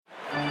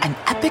An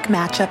epic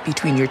matchup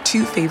between your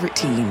two favorite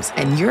teams,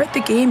 and you're at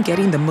the game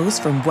getting the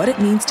most from what it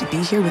means to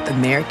be here with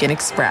American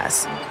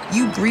Express.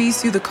 You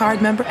breeze through the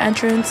card member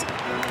entrance,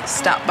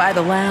 stop by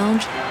the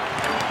lounge.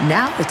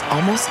 Now it's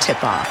almost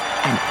tip-off,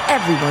 and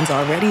everyone's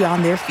already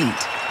on their feet.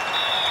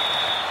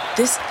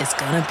 This is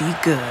gonna be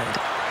good.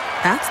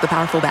 That's the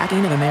powerful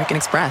backing of American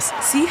Express.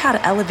 See how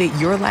to elevate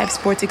your live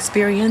sports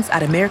experience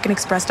at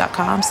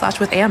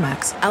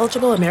americanexpress.com/withAmex.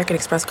 Eligible American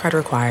Express card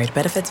required.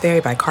 Benefits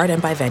vary by card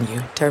and by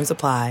venue. Terms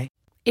apply.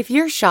 If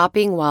you're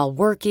shopping while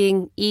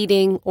working,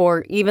 eating,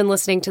 or even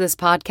listening to this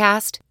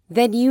podcast,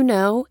 then you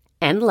know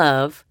and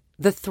love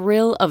the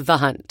thrill of the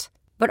hunt.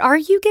 But are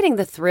you getting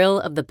the thrill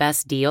of the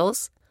best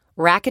deals?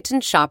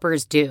 Rakuten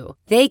shoppers do.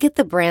 They get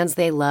the brands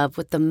they love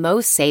with the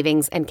most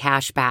savings and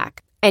cash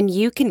back. And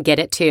you can get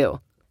it too.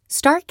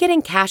 Start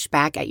getting cash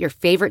back at your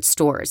favorite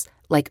stores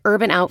like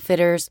Urban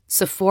Outfitters,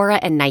 Sephora,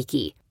 and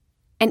Nike.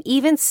 And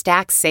even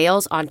stack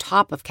sales on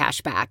top of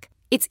cash back.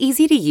 It's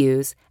easy to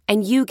use,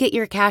 and you get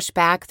your cash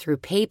back through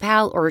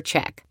PayPal or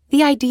check.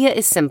 The idea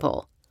is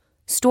simple.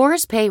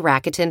 Stores pay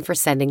Rakuten for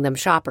sending them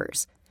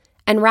shoppers,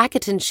 and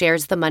Rakuten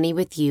shares the money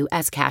with you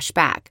as cash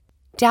back.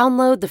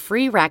 Download the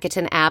free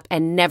Rakuten app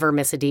and never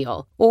miss a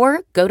deal.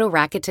 Or go to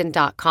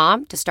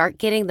Rakuten.com to start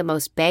getting the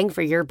most bang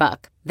for your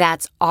buck.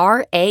 That's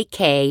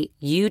RAKUTEN.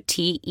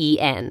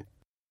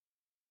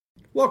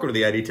 Welcome to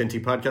the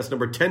ID10T podcast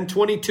number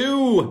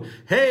 1022.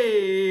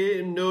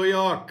 Hey, New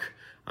York,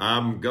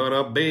 I'm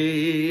gonna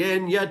be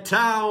in your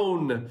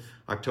town.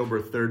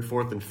 October 3rd,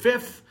 4th, and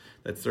 5th.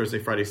 That's Thursday,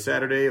 Friday,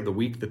 Saturday of the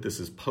week that this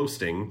is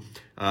posting.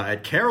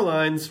 At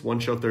Caroline's, one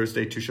show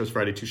Thursday, two shows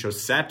Friday, two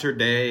shows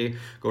Saturday.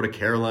 Go to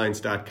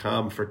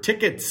carolines.com for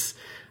tickets.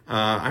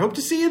 I hope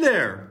to see you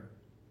there.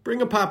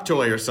 Bring a pop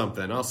toy or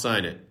something. I'll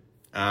sign it.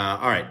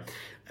 All right.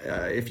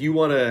 If you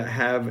want to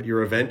have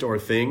your event or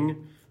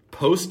thing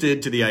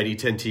posted to the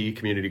ID10T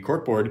Community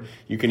Corkboard,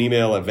 you can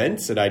email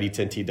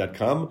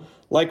events@id10t.com.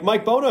 Like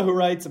Mike Bona, who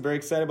writes, I'm very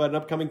excited about an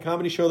upcoming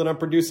comedy show that I'm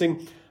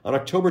producing on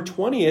October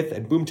 20th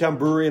at Boomtown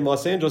Brewery in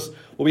Los Angeles.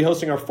 We'll be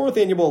hosting our 4th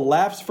annual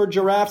Laughs for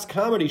Giraffes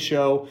comedy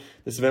show.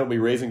 This event will be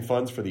raising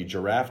funds for the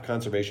Giraffe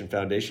Conservation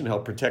Foundation to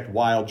help protect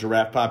wild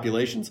giraffe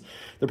populations.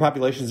 Their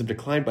populations have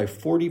declined by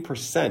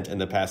 40% in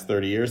the past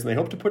 30 years, and they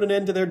hope to put an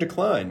end to their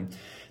decline.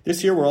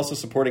 This year, we're also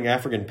supporting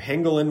African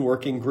Pangolin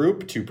Working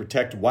Group to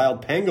protect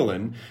wild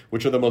pangolin,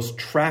 which are the most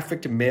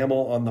trafficked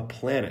mammal on the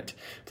planet.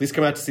 Please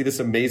come out to see this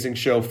amazing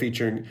show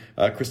featuring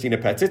Christina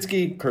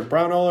Patsitsky, Kurt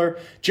Braunohler,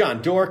 John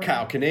Doerr,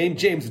 Kyle Kinane,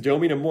 James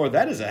Domi, and more.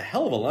 That is a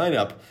hell of a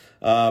lineup.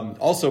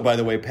 Also, by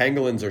the way,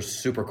 pangolins are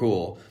super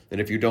cool.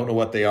 And if you don't know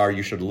what they are,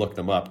 you should look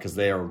them up because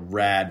they are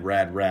rad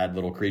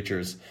little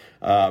creatures.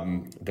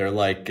 They're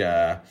like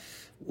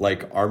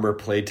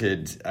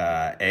armor-plated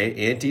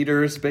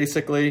anteaters,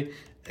 basically.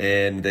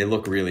 And they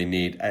look really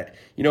neat.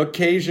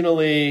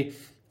 Occasionally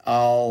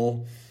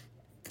I'll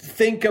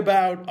think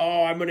about,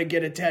 I'm going to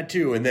get a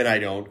tattoo. And then I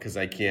don't because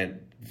I can't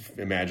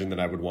imagine that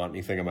I would want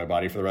anything on my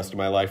body for the rest of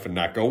my life and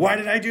not go, why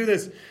did I do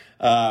this?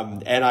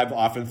 And I've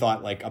often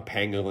thought like a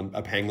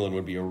pangolin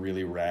would be a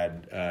really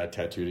rad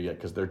tattoo to get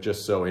because they're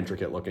just so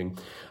intricate looking.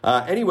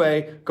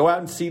 Anyway, go out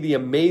and see the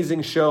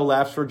amazing show,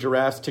 Laughs for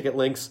Giraffes. Ticket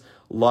links,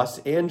 Los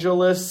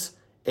Angeles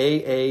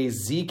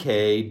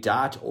aazk.org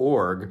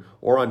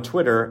or on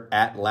Twitter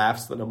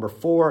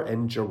 @laughs4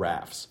 and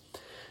giraffes.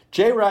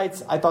 Jay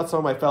writes, I thought some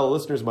of my fellow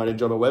listeners might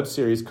enjoy my web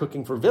series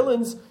Cooking for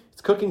Villains.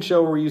 It's a cooking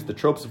show where we use the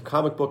tropes of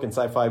comic book and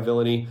sci-fi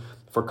villainy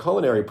for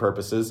culinary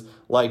purposes,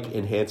 like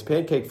enhanced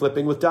pancake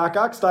flipping with Doc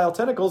Ock-style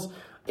tentacles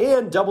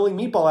and doubling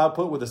meatball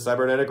output with a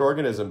cybernetic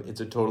organism.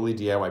 It's a totally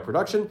DIY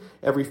production.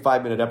 Every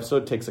 5-minute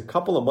episode takes a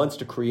couple of months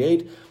to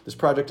create. This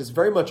project is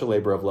very much a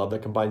labor of love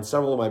that combines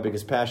several of my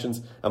biggest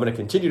passions. I'm going to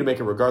continue to make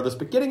it regardless,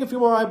 but getting a few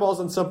more eyeballs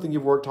on something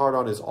you've worked hard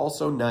on is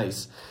also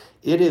nice.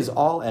 It is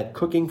all at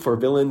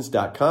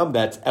cookingforvillains.com.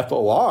 That's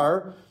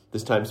FOR,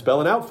 this time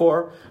spelling out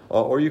for,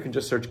 or you can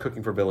just search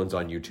Cooking for Villains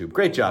on YouTube.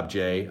 Great job,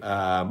 Jay.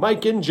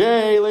 Mike and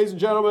Jay, ladies and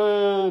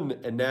gentlemen.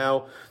 And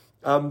now,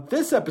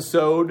 this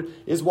episode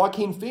is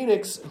Joaquin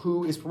Phoenix,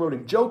 who is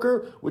promoting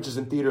Joker, which is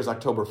in theaters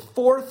October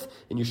 4th,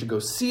 and you should go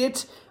see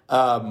it.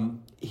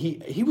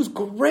 He was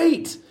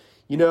great.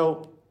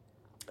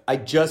 I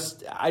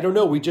don't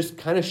know, we just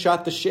kind of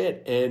shot the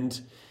shit, and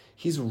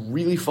he's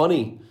really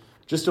funny.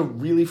 Just a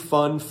really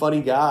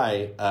funny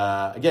guy.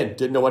 Again,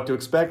 didn't know what to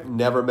expect,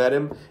 never met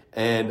him,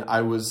 and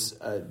I was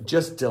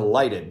just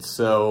delighted.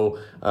 So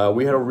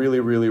we had a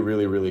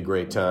really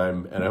great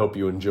time, and I hope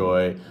you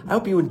enjoy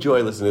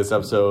listening to this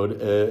episode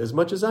as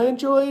much as I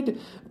enjoyed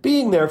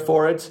being there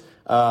for it.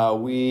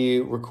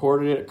 We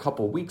recorded it a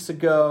couple weeks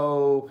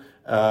ago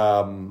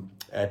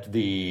at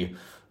the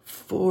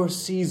Four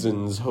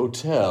Seasons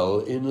Hotel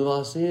in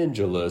Los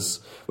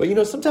Angeles.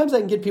 But, sometimes I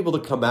can get people to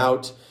come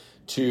out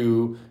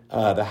to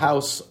the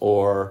house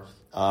or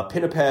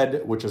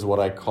Pinniped, which is what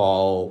I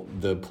call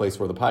the place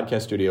where the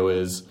podcast studio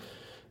is,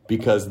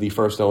 because the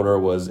first owner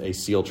was a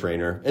SEAL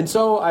trainer. And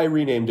so I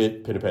renamed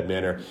it Pinniped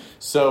Manor.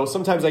 So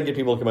sometimes I get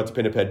people to come out to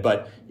Pinniped,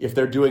 but if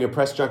they're doing a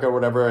press junket or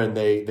whatever and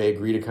they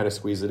agree to kind of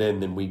squeeze it in,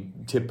 then we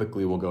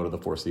typically will go to the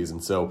Four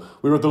Seasons. So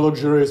we were at the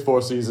luxurious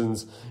Four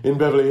Seasons in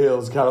Beverly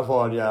Hills,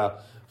 California,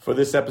 for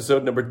this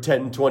episode number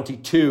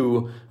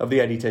 1022 of the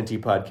ID10T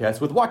podcast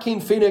with Joaquin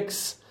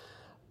Phoenix.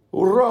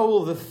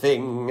 Roll the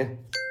thing.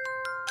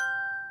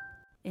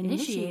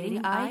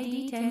 Initiating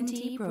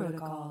ID10T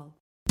protocol.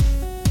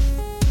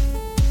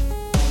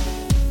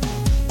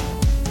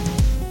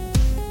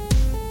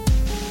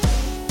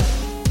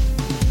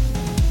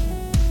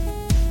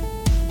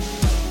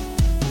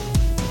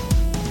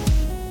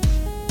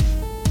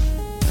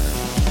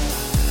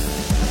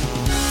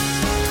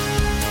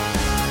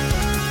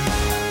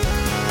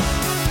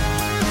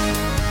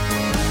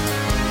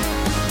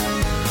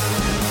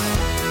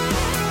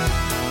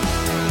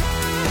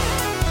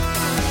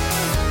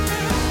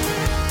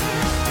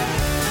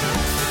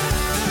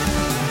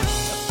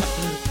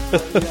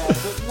 But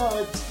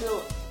no,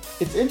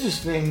 it's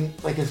interesting,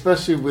 like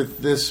especially with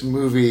this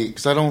movie,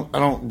 because I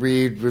don't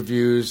read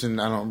reviews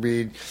and I don't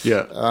read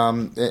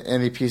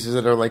any pieces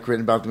that are like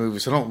written about the movie,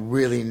 so I don't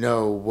really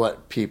know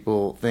what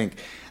people think.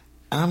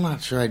 I'm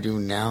not sure I do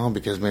now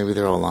because maybe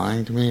they're all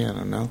lying to me. I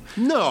don't know.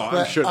 No,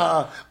 I'm sure.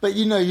 But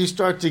you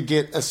start to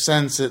get a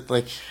sense at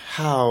like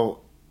how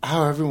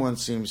everyone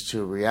seems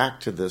to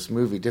react to this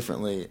movie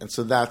differently, and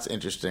so that's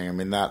interesting. I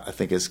mean, that I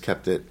think has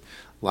kept it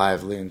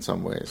lively in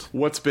some ways.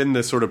 What's been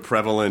the sort of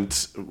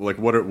prevalent, like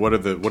what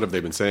have they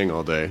been saying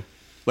all day?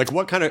 Like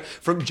what kind of,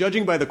 from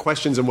judging by the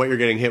questions and what you're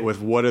getting hit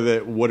with, what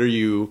are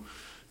you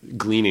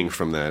gleaning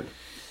from that?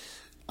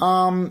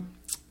 I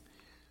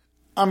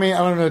mean, I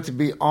don't know, to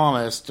be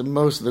honest,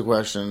 most of the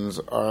questions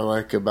are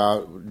like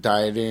about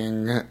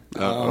dieting.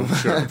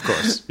 Sure, of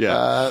course.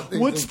 Yeah.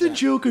 What's the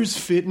Joker's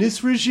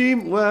fitness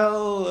regime?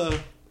 Well,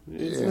 I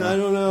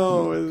don't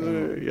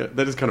know. Yeah,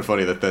 that is kind of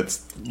funny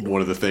that's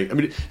one of the things. I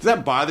mean, does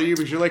that bother you?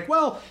 Because you're like,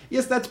 well,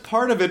 yes, that's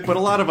part of it, but a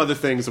lot of other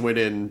things went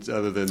in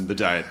other than the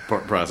diet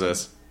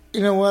process.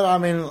 You know what? I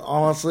mean,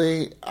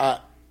 honestly, I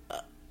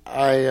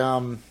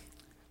can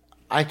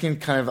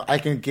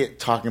get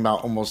talking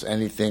about almost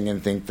anything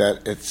and think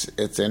that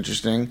it's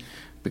interesting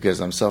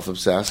because I'm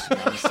self-obsessed.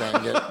 I'm saying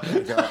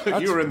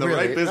it. You were in the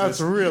right business.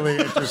 That's really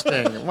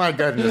interesting. My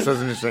goodness, that's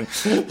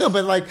interesting. No,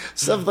 but like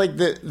stuff like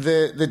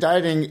the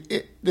dieting,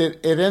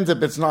 it ends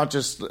up. It's not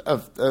just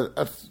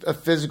a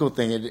physical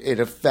thing. It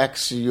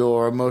affects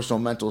your emotional,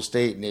 mental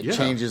state, and it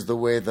changes the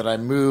way that I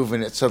move.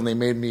 And it suddenly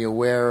made me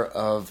aware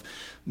of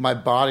my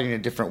body in a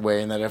different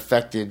way, and that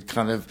affected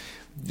kind of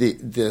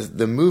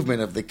the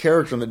movement of the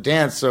character in the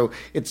dance. So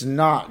it's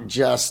not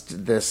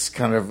just this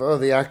kind of,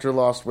 the actor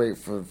lost weight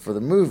for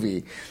the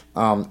movie.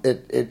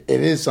 It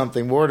is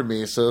something more to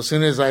me. So as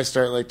soon as I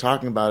start like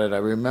talking about it, I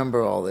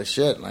remember all this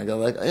shit and I go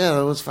like, yeah,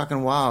 that was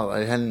fucking wild.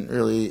 I hadn't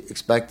really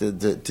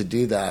expected to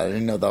do that. I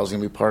didn't know that was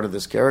going to be part of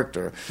this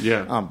character.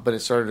 Yeah. But it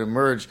started to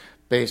emerge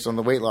based on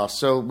the weight loss.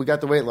 So we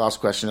got the weight loss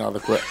question out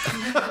of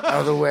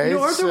the way.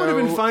 Arthur would have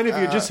been fine if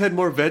you just had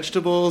more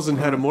vegetables and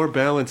had a more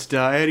balanced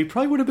diet. He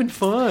probably would have been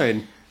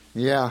fine.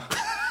 Yeah.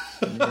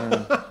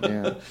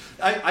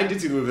 I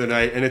did see the movie the other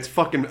night, and it's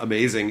fucking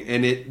amazing.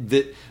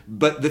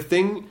 But the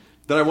thing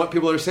that I want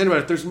people to understand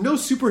about it, there's no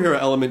superhero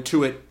element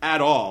to it at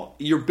all.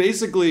 You're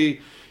basically,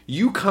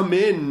 you come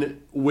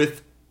in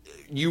with,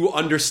 you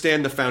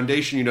understand the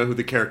foundation, you know who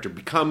the character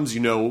becomes,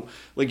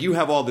 like you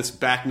have all this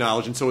back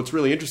knowledge, and so it's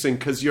really interesting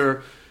because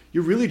you're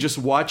really just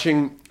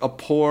watching a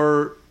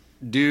poor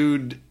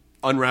dude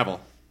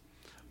unravel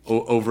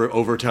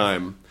over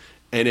time.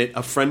 And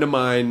a friend of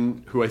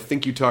mine who I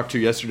think you talked to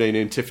yesterday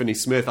named Tiffany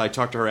Smith, I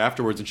talked to her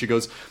afterwards, and she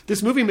goes,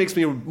 this movie makes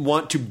me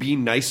want to be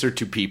nicer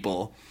to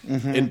people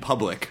in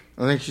public.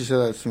 I think she said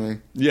that to me.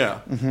 Yeah.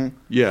 Mm-hmm.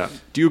 Yeah.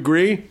 Do you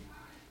agree?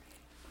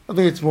 I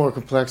think it's more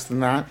complex than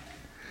that.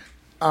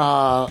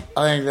 I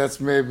think that's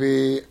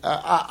maybe...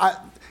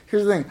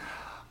 here's the thing.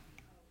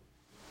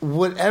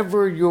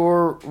 Whatever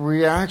your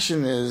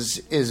reaction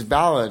is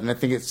valid, and I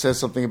think it says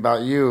something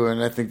about you,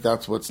 and I think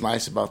that's what's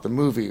nice about the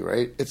movie,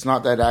 right? It's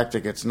not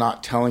didactic. It's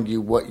not telling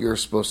you what you're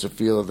supposed to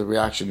feel or the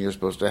reaction you're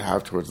supposed to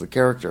have towards the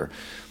character.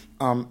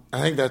 I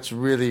think that's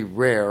really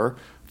rare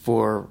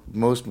for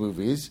most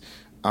movies,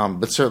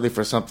 but certainly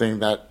for something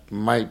that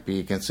might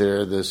be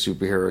considered the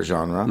superhero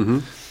genre.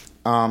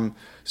 Mm-hmm.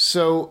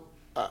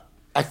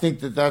 I think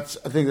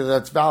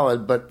that's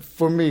valid, but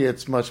for me,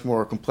 it's much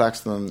more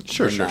complex than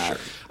Sure.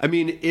 I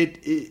mean,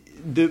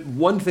 the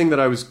one thing that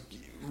I was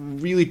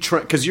really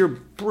trying, because you're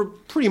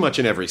pretty much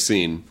in every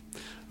scene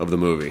of the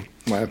movie.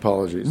 My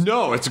apologies.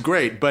 No, it's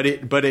great, but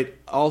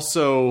it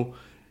also,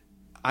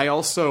 I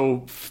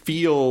also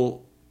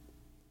feel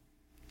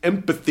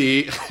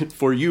empathy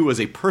for you as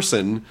a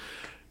person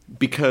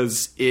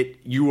because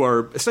you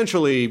are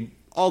essentially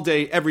all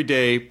day, every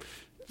day.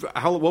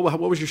 What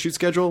was your shoot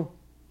schedule?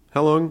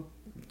 How long?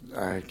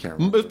 I can't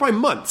remember. It was probably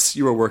months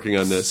you were working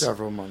on this.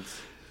 Several months.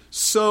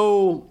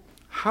 So,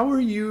 how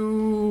are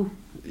you...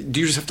 do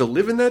you just have to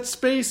live in that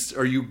space?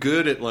 Are you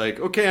good at like,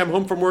 okay, I'm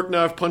home from work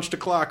now, I've punched a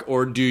clock,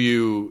 or do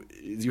you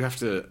have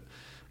to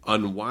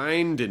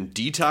unwind and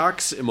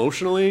detox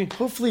emotionally?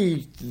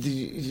 Hopefully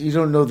you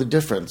don't know the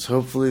difference.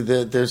 Hopefully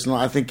there's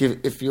not. I think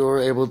if you're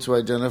able to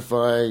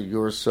identify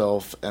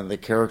yourself and the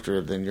character,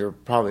 then you're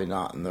probably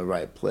not in the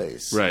right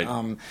place. Right.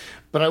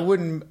 But I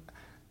wouldn't.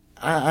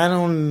 I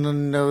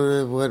don't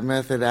know what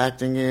method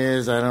acting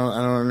is. I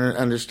don't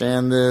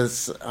understand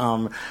this.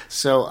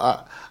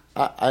 So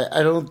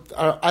I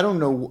don't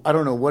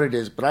know what it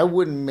is, but I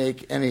wouldn't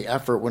make any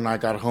effort when I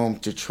got home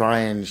to try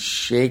and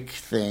shake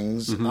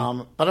things.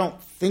 I don't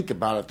think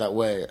about it that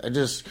way. I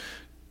just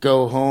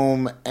go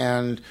home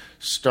and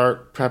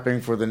start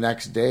prepping for the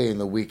next day and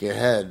the week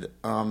ahead.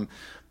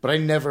 But I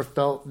never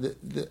felt like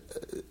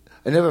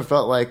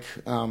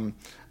I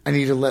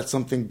need to let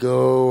something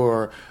go,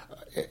 or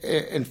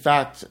in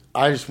fact,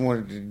 I just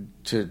wanted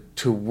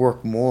to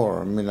work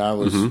more. I mean, I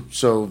was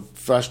so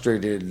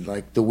frustrated.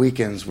 Like, the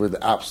weekends were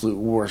the absolute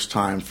worst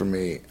time for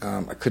me.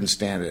 I couldn't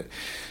stand it.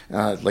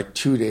 Like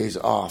 2 days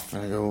off.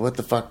 And I go, what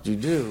the fuck do you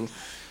do?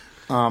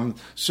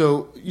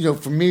 So,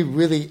 for me,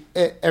 really,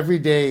 every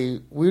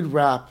day we'd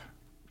wrap.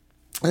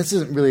 This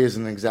isn't really as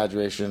an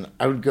exaggeration.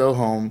 I would go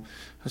home.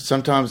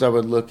 Sometimes I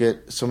would look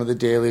at some of the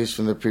dailies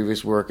from the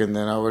previous work, and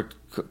then I would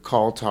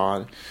call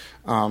Todd.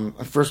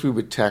 First, we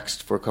would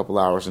text for a couple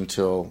hours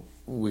until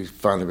we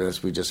finally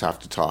realized we just have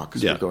to talk,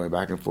 because we're going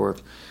back and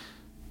forth.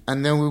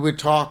 And then we would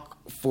talk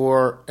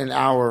for an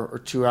hour or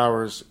 2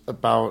 hours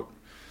about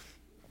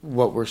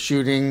what we're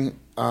shooting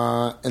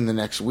in the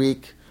next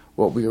week,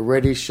 what we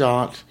already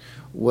shot,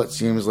 what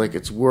seems like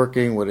it's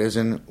working, what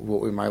isn't,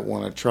 what we might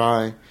want to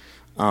try.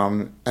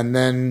 And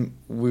then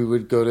we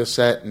would go to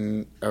set,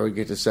 and I would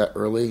get to set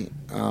early,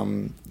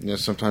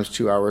 sometimes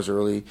 2 hours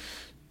early.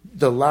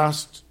 The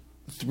last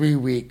 3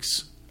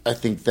 weeks, I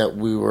think that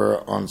we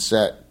were on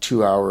set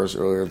 2 hours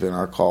earlier than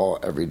our call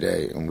every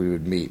day, and we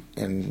would meet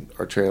in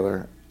our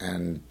trailer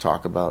and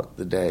talk about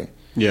the day.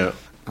 Yeah.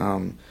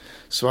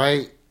 So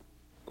I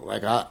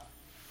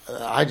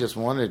just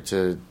wanted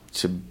to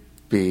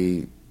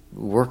be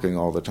working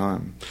all the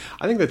time.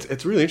 I think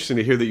it's really interesting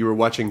to hear that you were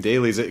watching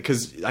dailies,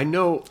 because I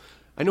know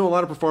a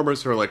lot of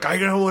performers who are like, I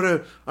don't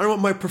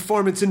want my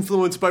performance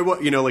influenced by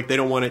what, like they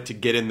don't want it to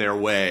get in their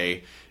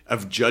way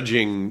of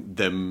judging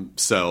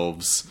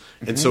themselves.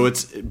 And so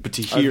but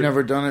to hear, I've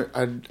never done it.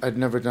 I'd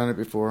never done it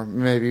before.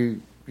 Maybe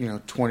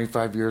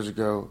 25 years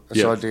ago I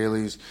saw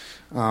dailies.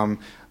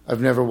 I've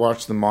never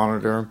watched The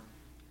Monitor,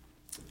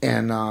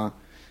 and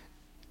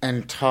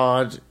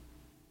Todd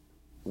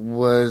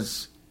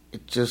was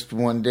just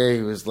one day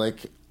he was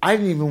like, I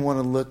didn't even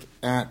want to look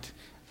at.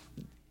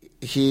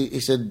 He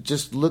said,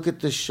 just look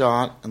at this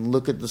shot and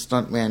look at the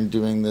stuntman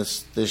doing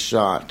this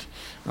shot.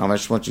 I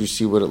just want you to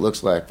see what it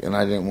looks like. And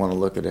I didn't want to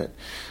look at it.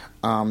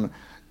 And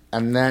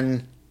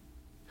then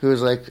he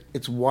was like,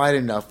 it's wide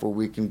enough where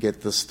we can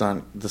get the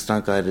stunt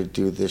guy to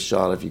do this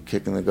shot of you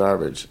kicking the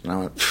garbage. And I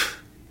went,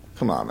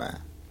 come on,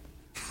 man.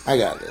 I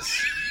got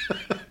this.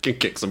 Can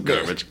kick some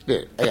garbage.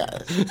 Dude, I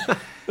got this.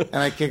 And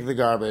I kicked the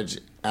garbage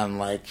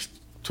and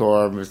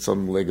tore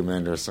some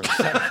ligament or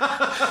something.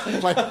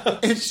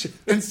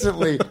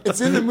 Instantly,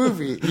 it's in the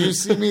movie. You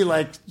see me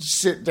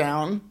sit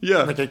down,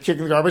 I kick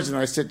in the garbage, and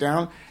I sit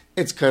down.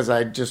 It's because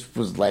I just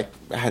was I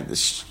had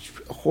this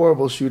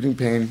horrible shooting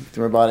pain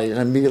through my body, and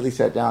I immediately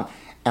sat down,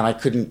 and I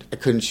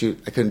couldn't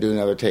shoot. I couldn't do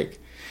another take.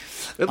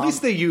 At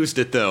least they used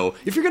it, though.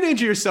 If you're going to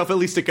injure yourself, at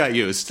least it got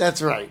used.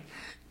 That's right.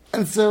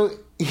 And so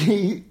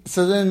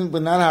then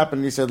when that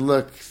happened, he said,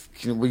 look,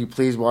 will you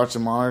please watch The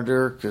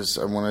Monitor? Because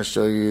I want to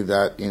show you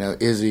that,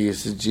 Izzy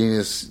is a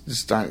genius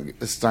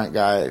stunt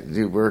guy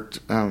who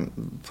worked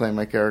playing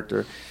my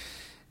character.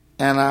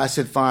 And I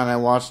said, fine, I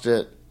watched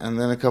it. And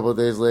then a couple of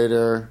days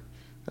later,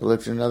 I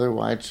looked at another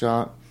wide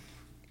shot.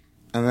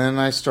 And then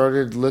I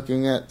started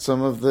looking at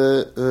some of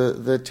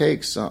the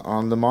takes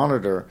on The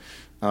Monitor,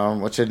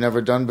 which I'd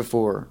never done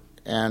before.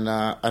 And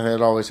I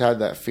had always had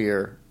that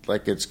fear,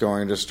 like it's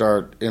going to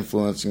start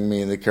influencing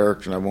me and the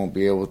character, and I won't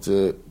be able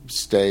to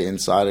stay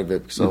inside of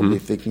it because I'll be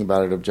thinking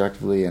about it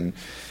objectively. And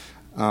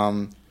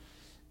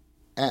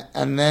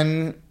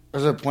then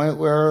there's a point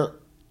where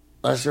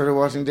I started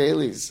watching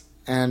dailies,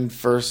 and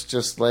first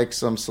just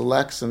some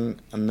selects, and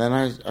then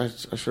I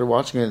started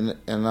watching it,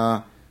 and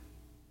it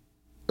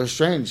was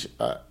strange.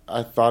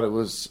 I thought it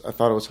was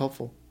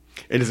helpful.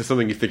 And is it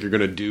something you think you're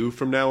going to do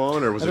from now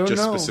on, or was it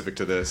just specific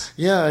to this?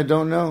 Yeah, I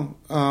don't know.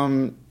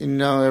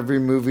 Every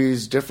movie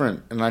is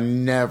different, and I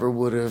never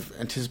would have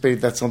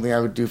anticipated that's something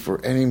I would do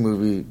for any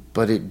movie,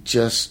 but it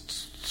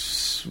just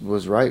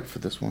was right for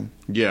this one.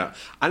 Yeah,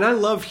 and I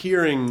love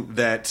hearing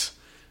that.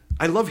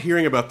 I love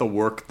hearing about the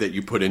work that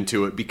you put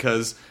into it,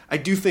 because I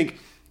do think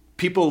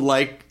people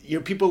like to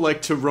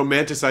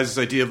romanticize this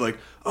idea of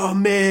oh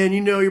man,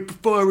 you're a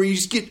performer, you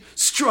just get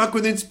struck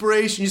with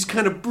inspiration, you just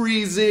kind of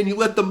breeze in, you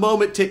let the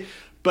moment take.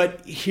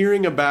 But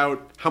hearing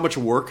about how much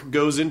work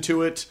goes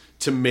into it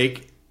to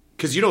make,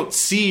 because you don't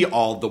see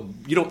all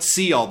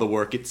the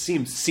work, it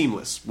seems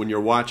seamless when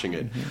you're watching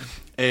it,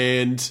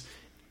 and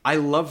I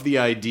love the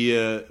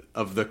idea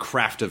of the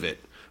craft of it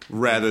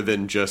rather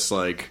than just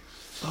like,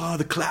 oh,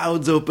 the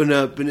clouds open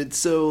up and it's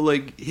so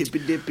like hippy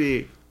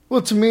dippy.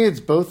 Well, to me, it's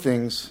both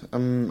things.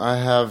 I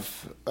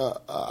have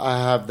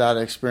that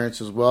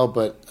experience as well,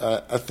 but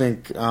I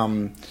think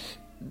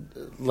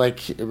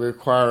like it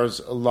requires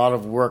a lot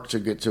of work to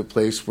get to a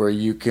place where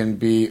you can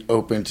be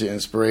open to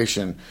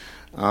inspiration.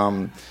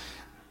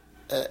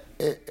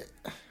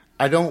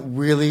 I don't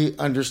really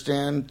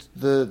understand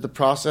the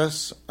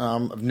process.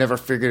 I've never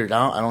figured it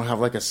out. I don't have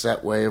like a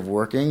set way of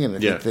working, and I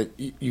think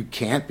that you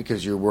can't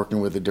because you're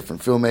working with a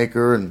different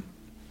filmmaker, and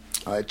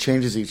it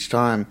changes each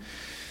time.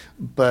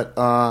 But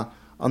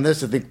on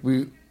this, I think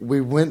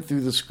we went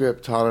through the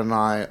script, Todd and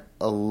I,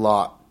 a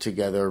lot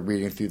together,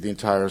 reading through the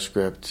entire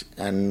script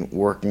and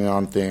working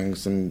on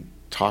things and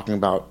talking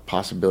about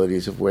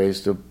possibilities of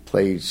ways to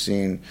play each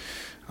scene.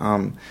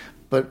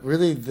 But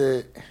really,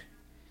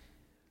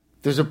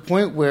 there's a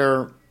point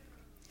where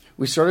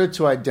we started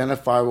to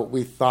identify what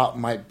we thought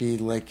might be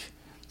like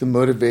the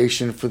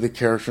motivation for the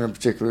character in a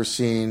particular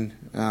scene.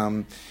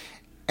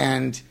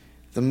 And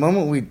the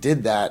moment we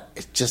did that,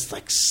 it just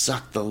like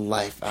sucked the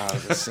life out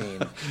of the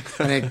scene.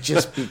 And it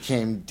just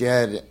became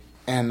dead.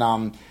 And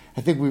I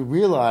think we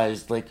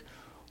realized like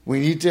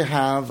we need to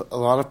have a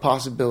lot of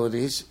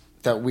possibilities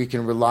that we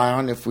can rely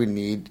on if we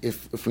need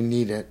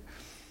it.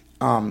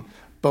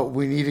 But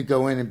we need to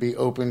go in and be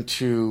open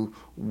to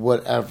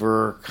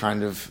whatever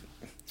kind of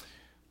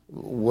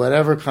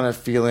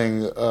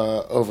feeling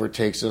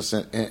overtakes us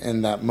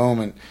in that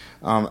moment.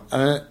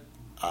 And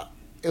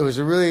it was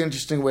a really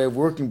interesting way of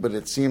working, but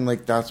it seemed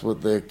like that's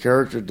what the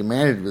character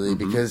demanded, really,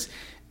 because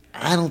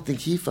I don't think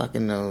he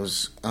fucking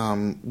knows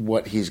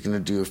what he's going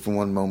to do from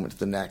one moment to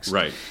the next.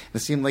 Right. It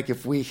seemed like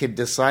if we had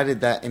decided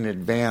that in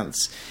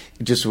advance,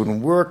 it just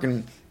wouldn't work.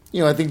 And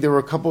I think there were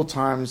a couple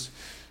times.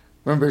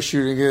 I remember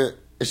shooting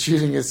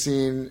a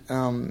scene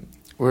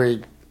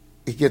where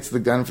he gets the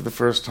gun for the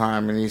first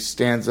time, and he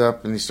stands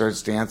up and he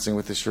starts dancing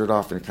with his shirt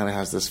off, and he kind of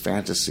has this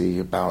fantasy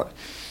about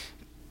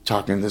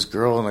talking to this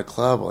girl in a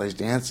club while he's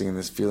dancing, and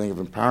this feeling of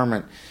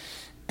empowerment.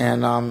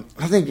 And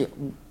I think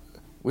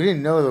we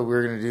didn't know that we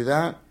were going to do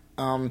that.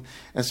 And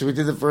so we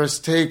did the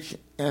first take,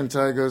 and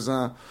Ty goes,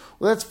 well,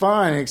 that's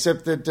fine,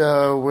 except that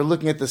we're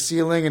looking at the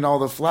ceiling and all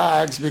the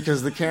flags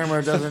because the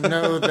camera doesn't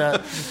know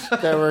that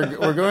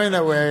we're going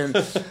that way. And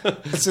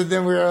so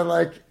then we were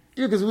like,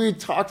 because we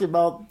talked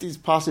about these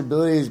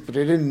possibilities, but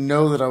I didn't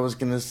know that I was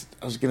gonna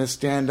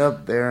stand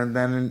up there, and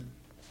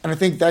I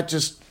think that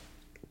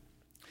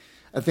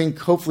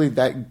hopefully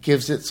that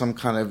gives it some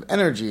kind of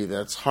energy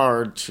that's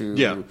hard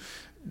to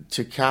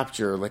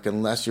capture, like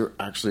unless you're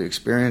actually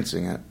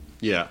experiencing it.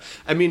 Yeah,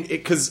 I mean,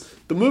 because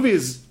the movie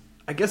is,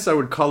 I guess I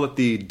would call it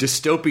the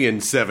dystopian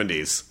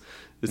 70s.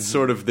 It's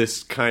sort of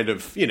this kind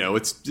of,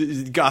 it's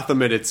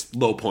Gotham at its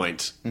low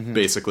point,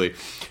 basically.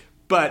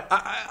 But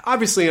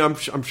obviously, I'm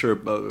sure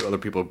other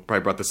people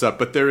probably brought this up,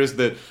 but there is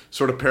the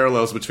sort of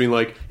parallels between,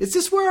 like, is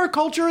this where our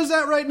culture is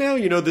at right now?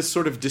 This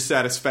sort of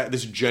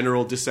this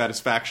general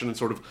dissatisfaction and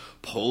sort of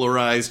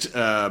polarized,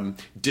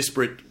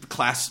 disparate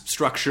class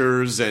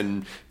structures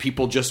and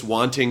people just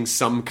wanting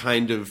some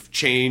kind of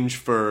change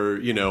for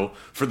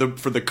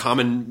the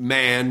common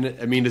man.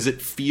 I mean, does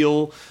it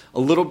feel a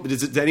little?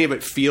 Does any of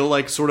it feel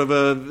like sort of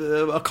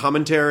a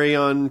commentary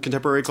on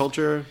contemporary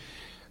culture?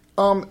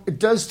 It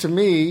does to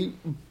me,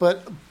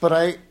 but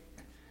I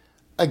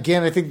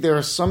think there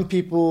are some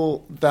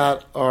people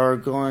that are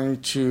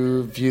going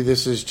to view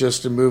this as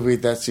just a movie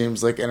that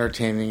seems like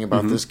entertaining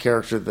about this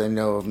character they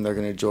know of and they're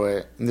going to enjoy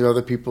it. And there are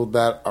other people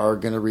that are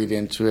going to read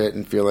into it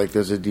and feel like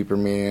there's a deeper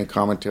meaning and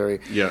commentary.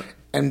 Yeah.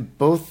 And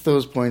both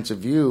those points of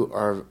view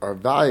are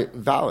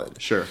valid.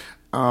 Sure.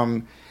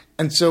 And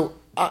so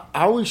I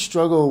always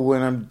struggle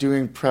when I'm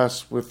doing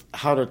press with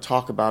how to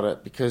talk about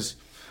it, because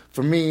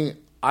for me,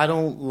 I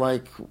don't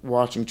like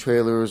watching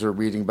trailers or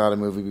reading about a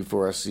movie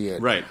before I see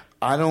it. Right.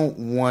 I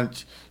don't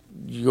want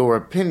your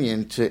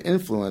opinion to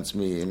influence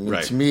me. I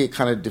mean, to me, it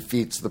kind of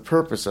defeats the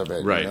purpose of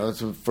it. Right.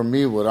 So for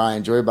me, what I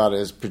enjoy about it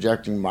is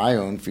projecting my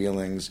own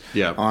feelings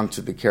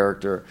onto the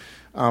character.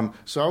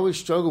 So I always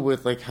struggle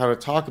with like how to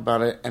talk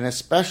about it, and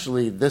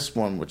especially this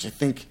one, which I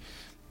think,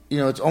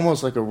 it's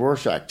almost like a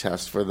Rorschach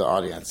test for the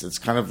audience. It's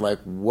kind of like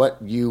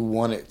what you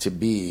want it to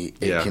be,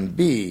 it can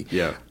be.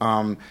 Yeah.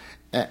 And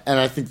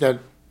I think that.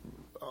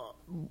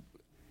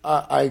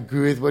 I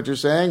agree with what you're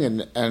saying,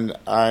 and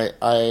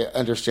I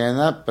understand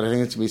that, but I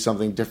think it's going to be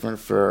something different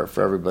for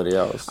everybody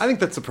else. I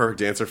think that's the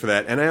perfect answer for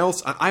that. And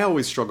I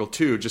always struggle,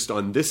 too, just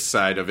on this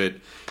side of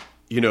it,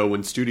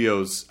 when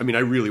studios... I mean, I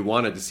really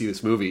wanted to see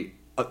this movie.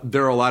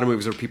 There are a lot of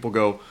movies where people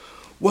go,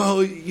 well,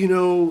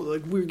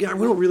 like we're not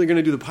really going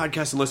to do the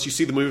podcast unless you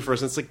see the movie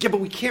first. And it's like, yeah,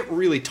 but we can't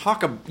really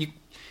talk about... You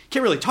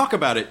can't really talk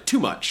about it too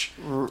much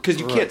because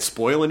you can't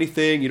spoil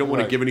anything. You don't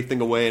want to give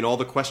anything away, and all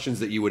the questions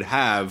that you would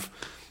have...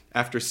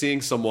 After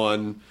seeing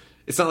someone,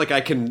 it's not like I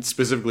can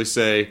specifically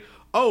say,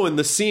 oh, and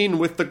the scene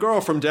with the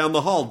girl from down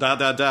the hall,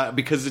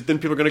 because then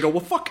people are going to go,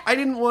 well, fuck, I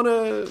didn't want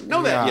to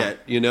know that yet,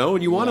 you know?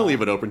 And you want to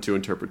leave it open to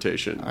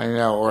interpretation. I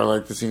know, or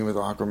like the scene with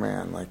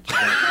Aquaman. Like,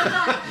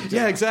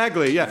 yeah,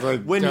 exactly, yeah.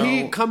 Like, when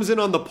he comes in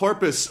on the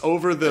porpoise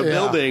over the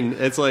building,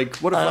 it's like,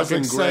 what a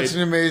fucking great... such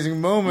an amazing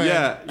moment.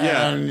 Yeah.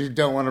 And you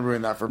don't want to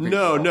ruin that for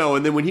people. No,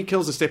 and then when he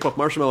kills the Stay Puft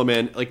Marshmallow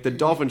Man, like, the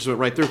dolphin just went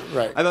right through.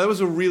 Right. I thought that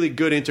was a really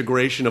good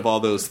integration of all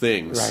those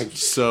things. Right.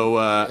 So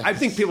I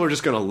think people are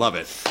just going to love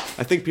it.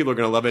 I think people are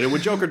going to love it. And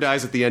when Joker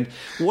dies at the end,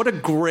 what a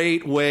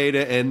great way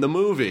to end the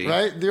movie.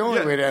 Right? The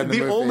only way to end the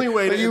movie. The only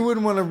way But you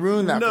wouldn't want to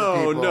ruin that for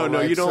people. No,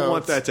 like, you don't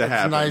want that to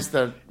happen. It's nice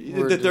that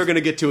they're going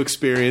to get to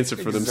experience it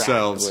for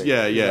themselves.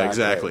 Yeah,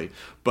 exactly.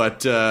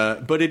 But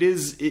it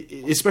is,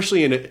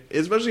 especially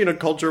in a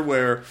culture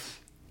where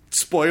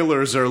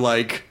spoilers are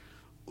like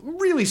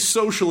really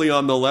socially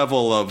on the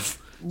level of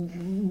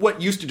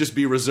what used to just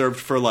be reserved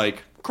for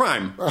like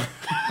crime.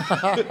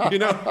 You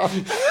know?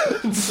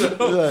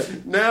 So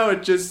now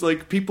it just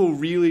like people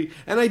really,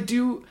 and I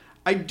do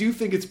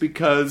think it's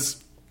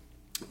because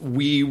I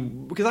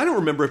don't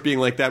remember it being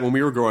like that when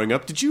we were growing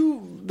up. Did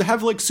you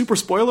have like super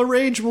spoiler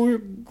rage when we were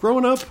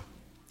growing up?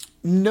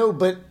 No,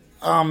 but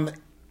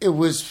it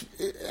was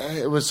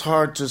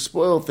hard to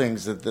spoil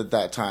things at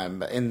that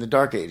time in the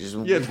dark ages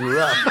when we grew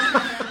up.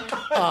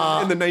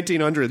 In the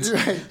 1900s.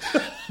 Right.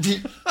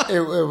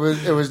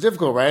 It was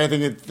difficult, right? I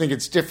think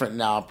it's different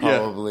now,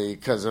 probably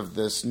because of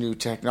this new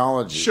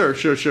technology.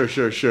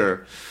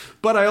 Sure.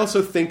 But I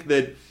also think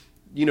that,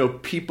 you know,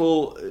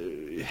 people,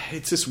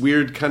 it's this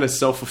weird kind of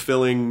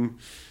self-fulfilling,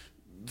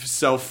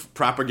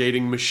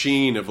 self-propagating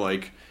machine of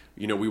like,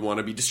 you know, we want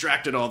to be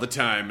distracted all the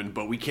time,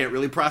 but we can't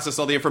really process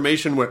all the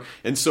information.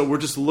 And so we're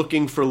just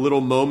looking for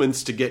little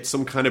moments to get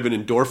some kind of an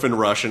endorphin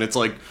rush, and it's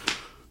like,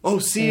 oh,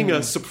 seeing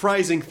a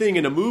surprising thing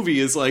in a movie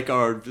is like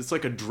it's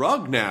like a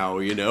drug now,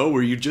 you know,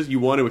 where you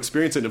want to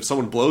experience it, and if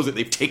someone blows it,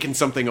 they've taken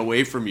something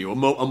away from you, a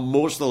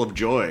morsel of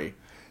joy.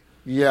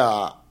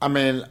 Yeah, I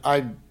mean,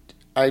 I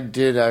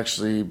did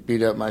actually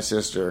beat up my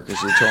sister because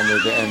she told me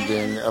the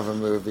ending of a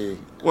movie.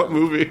 What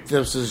movie?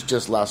 This was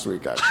just last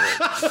week, actually.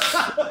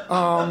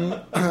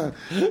 But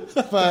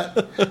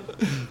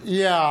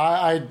yeah,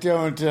 I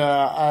don't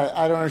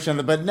understand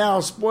that. But now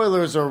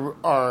spoilers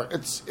are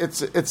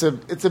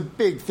it's a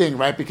big thing,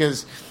 right?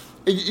 Because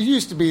it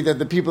used to be that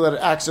the people that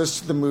had access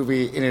to the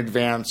movie in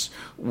advance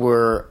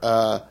were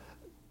I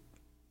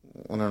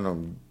don't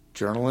know,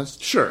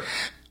 journalists. Sure.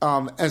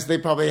 As they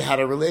probably had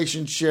a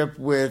relationship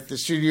with the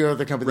studio or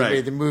the company that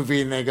made the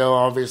movie, and they go,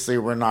 obviously,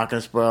 we're not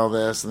going to spoil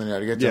this, and then you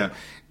have to get to them.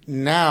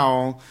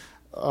 Now,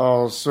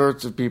 all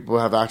sorts of people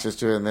have access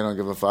to it, and they don't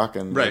give a fuck,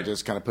 and they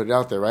just kind of put it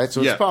out there, right?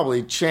 So it's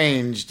probably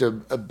changed a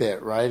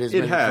bit, right?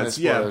 It has,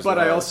 But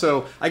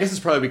I guess it's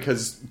probably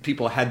because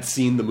people had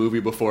seen the movie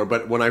before,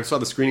 but when I saw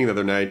the screening the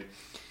other night,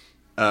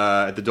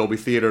 at the Dolby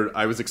Theater,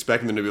 I was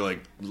expecting them to be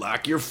like,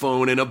 lock your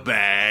phone in a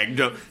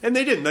bag. And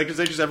they didn't.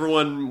 Because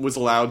everyone was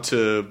allowed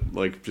to,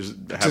 like, just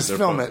have their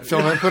film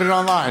phone. it, put it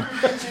online.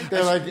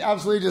 They're like,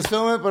 absolutely, just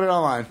film it, put it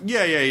online.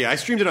 Yeah. I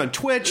streamed it on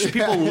Twitch.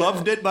 People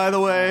loved it, by the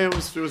way. It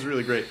was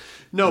really great.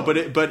 No,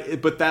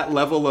 but that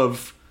level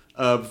of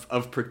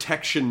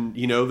protection,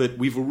 you know, that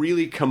we've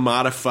really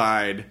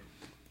commodified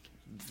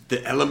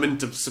the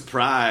element of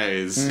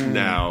surprise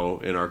now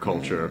in our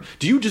culture.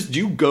 Do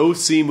you go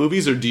see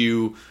movies, or do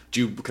you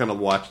kind of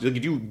watch? Do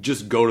you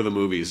just go to the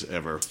movies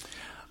ever?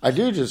 I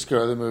do just go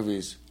to the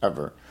movies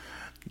ever.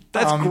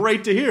 That's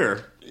great to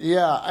hear.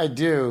 Yeah, I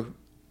do.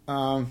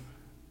 But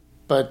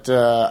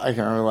I can't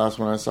remember the last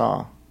one I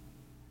saw.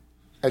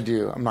 I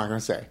do. I'm not going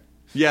to say.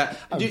 Yeah,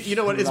 you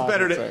know what? It's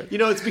better to. You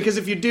know, it's because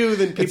if you do,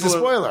 then people. It's a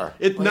spoiler.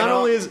 Not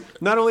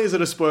only is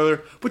it a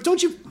spoiler, but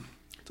don't you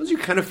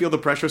kind of feel the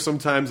pressure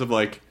sometimes of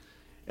like,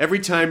 every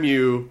time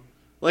you,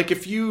 like,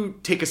 if you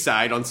take a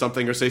side on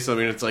something or say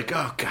something, it's like,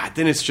 oh god,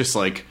 then it's just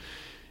like,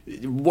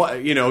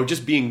 what, you know,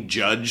 just being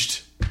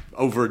judged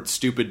over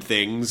stupid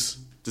things.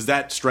 Does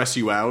that stress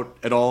you out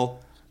at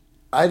all?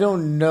 I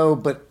don't know,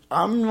 but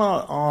I'm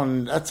not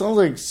on. That sounds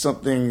like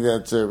something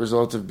that's a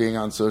result of being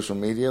on social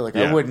media. Like,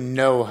 I wouldn't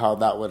know how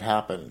that would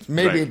happen.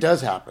 Maybe it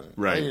does happen,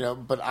 right? You know,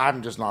 but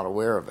I'm just not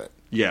aware of it.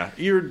 Yeah,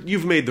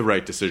 you've made the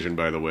right decision,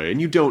 by the way,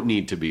 and you don't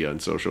need to be on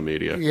social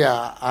media.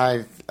 Yeah,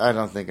 I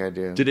don't think I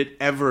do. Did it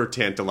ever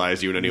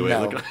tantalize you in any way?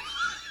 No,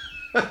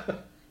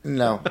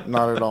 no,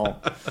 not at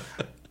all.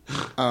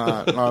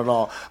 Not at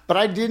all. But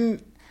I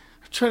didn't.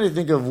 I'm trying to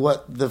think of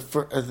what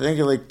I think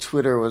like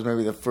Twitter was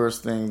maybe the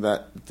first thing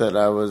that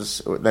I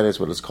was. That is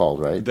what it's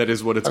called, right? That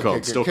is what it's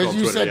called. Still called Twitter.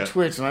 Because you said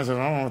Twitch, and I said,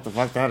 I don't know what the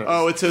fuck that is.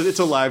 Oh, it's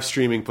a live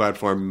streaming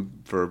platform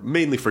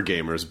mainly for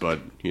gamers, but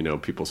you know,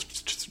 people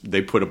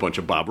they put a bunch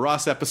of Bob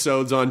Ross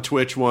episodes on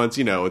Twitch once.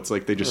 You know, it's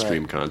like they just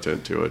stream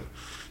content to it.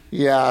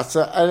 Yeah,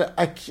 so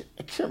I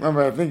can't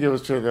remember. I think it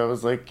was Twitter that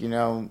was like, you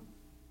know,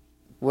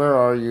 where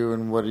are you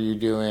and what are you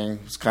doing?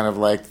 It's kind of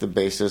like the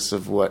basis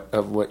of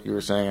what you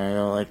were saying. I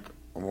know, like,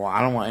 well,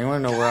 I don't want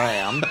anyone to know where I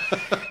am.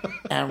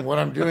 And what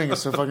I'm doing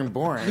is so fucking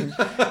boring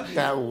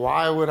that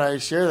why would I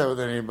share that with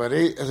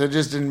anybody? It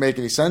just didn't make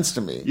any sense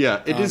to me.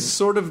 Yeah, it is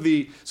sort of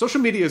the...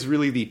 Social media is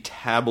really the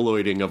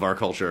tabloiding of our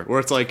culture, where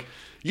it's like, it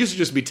used to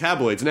just be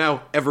tabloids.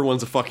 Now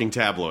everyone's a fucking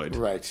tabloid.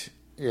 Right,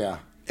 yeah.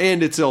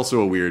 And it's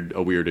also a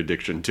weird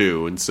addiction,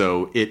 too. And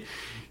so do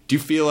you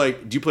feel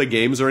like... Do you play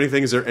games or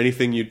anything? Is there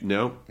anything you...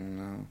 No?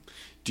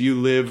 Do you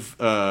live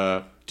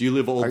old-timey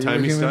style? Are you a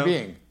human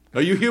being?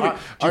 Are you human?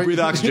 Do you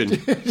breathe oxygen?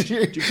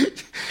 Do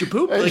you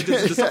poop? Like,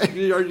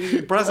 are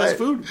you process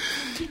food?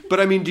 But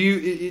I mean,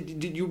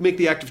 did you make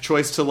the active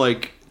choice to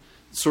like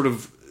sort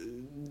of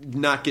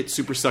not get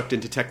super sucked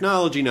into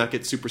technology, not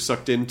get super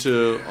sucked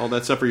into all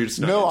that stuff, or you just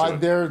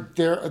not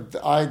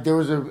there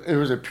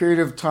was a period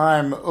of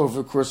time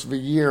over the course of a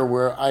year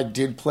where I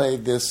did play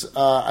this.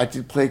 I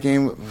did play a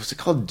game. Was it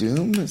called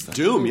Doom? Is that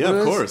Doom? Yeah,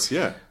 of course.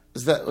 Yeah.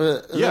 Is that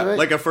right?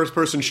 Like a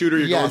first-person shooter.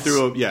 You're going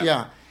through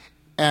yeah.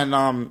 And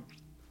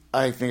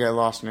I think I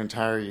lost an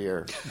entire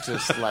year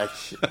just like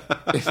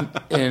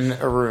in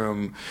a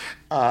room.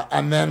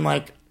 And then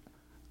like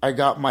I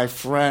got my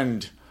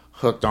friend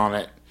hooked on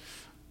it.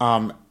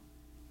 And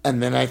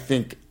then I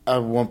think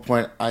at one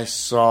point I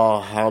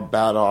saw how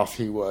bad off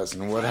he was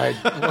and what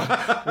I'd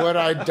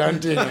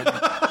done to him.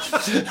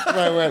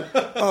 I went,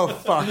 oh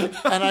fuck.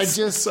 And I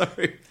just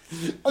sorry.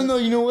 Oh no,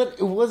 you know what?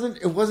 It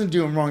wasn't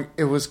doing wrong.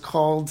 It was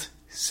called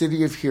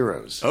City of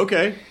Heroes.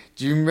 Okay.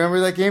 Do you remember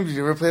that game? Did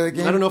you ever play that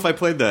game? I don't know if I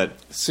played that.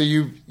 So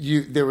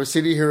there were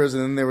City of Heroes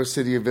and then there was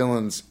City of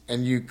Villains,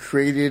 and you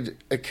created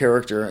a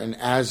character, and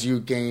as you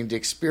gained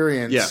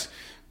experience,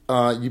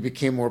 you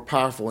became more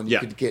powerful, and you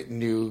could get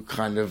new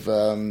kind of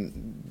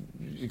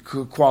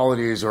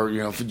qualities, or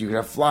you could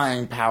have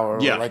flying power,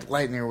 or like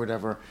lightning or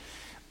whatever.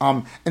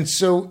 And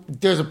so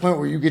there's a point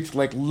where you get to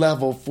like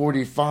level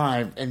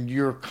 45, and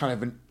you're kind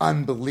of an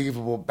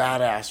unbelievable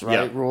badass,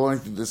 right? Rolling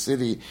through the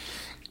city,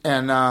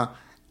 and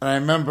I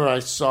remember I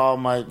saw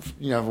I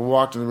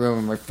walked in the room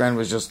and my friend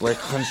was just like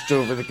hunched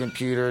over the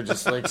computer,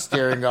 just like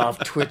staring off,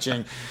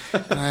 twitching.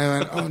 And I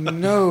went, oh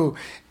no.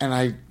 And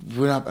I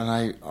went up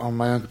and on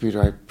my own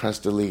computer, I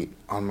pressed delete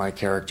on my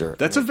character.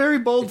 That's a very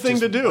bold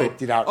thing to do.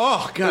 Wiped it out.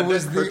 Oh God,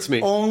 that hurts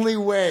me. Only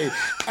way.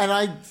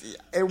 And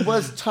it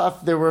was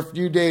tough. There were a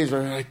few days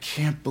where I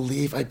can't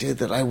believe I did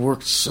that. I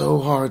worked so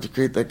hard to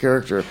create that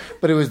character,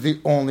 but it was the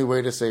only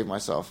way to save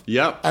myself.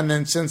 Yep. And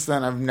then since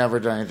then, I've never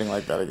done anything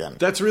like that again.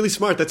 That's really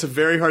smart. That's a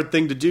very hard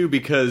thing to do,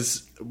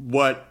 because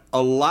what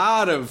a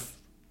lot of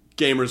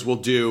gamers will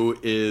do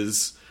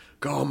is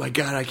go, oh my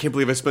God, I can't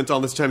believe I spent all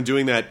this time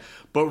doing that.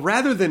 But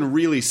rather than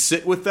really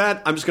sit with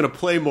that, I'm just going to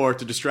play more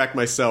to distract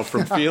myself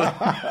from feeling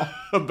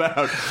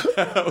about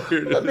how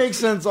weird it is. That makes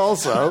sense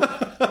also.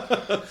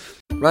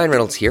 Ryan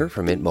Reynolds here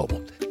from Mint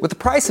Mobile. With the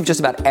price of just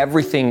about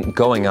everything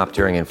going up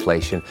during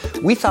inflation,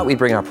 we thought we'd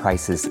bring our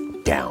prices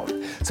down.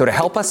 So to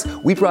help us,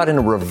 we brought in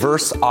a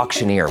reverse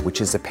auctioneer, which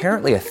is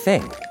apparently a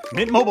thing.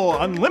 Mint Mobile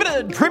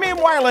Unlimited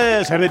Premium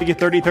Wireless. How to get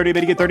 30, 30,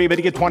 bit to get 30, bit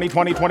to get 20,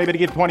 20, 20, bit to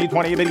get 20,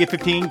 20, bit to get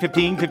 15,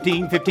 15,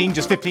 15, 15,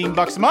 just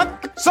 $15 a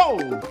month?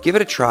 Sold! Give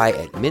it a try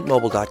at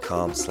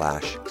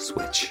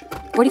mintmobile.com/switch.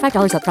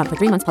 $45 up front for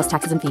 3 months plus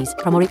taxes and fees.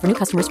 Promo rate for new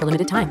customers for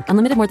limited time.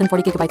 Unlimited more than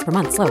 40 gigabytes per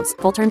month. Slows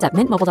full terms at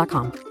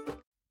mintmobile.com.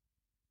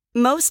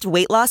 Most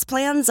weight loss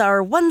plans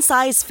are one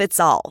size fits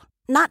all,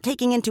 not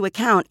taking into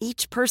account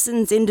each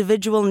person's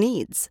individual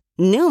needs.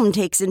 Noom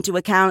takes into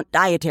account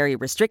dietary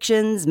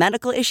restrictions,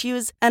 medical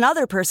issues, and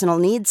other personal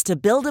needs to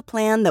build a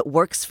plan that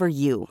works for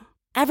you.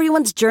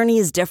 Everyone's journey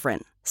is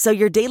different, so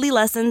your daily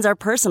lessons are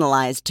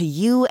personalized to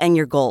you and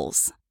your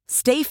goals.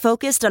 Stay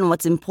focused on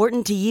what's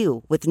important to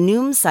you with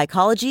Noom's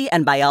psychology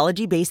and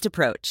biology-based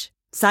approach.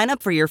 Sign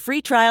up for your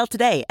free trial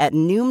today at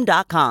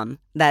Noom.com.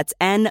 That's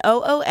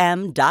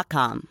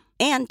Noom.com.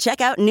 And check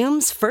out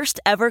Noom's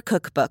first ever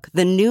cookbook,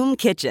 The Noom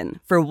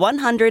Kitchen, for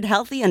 100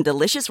 healthy and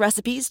delicious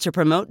recipes to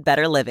promote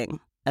better living.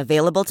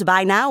 Available to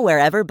buy now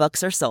wherever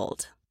books are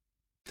sold.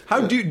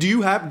 How do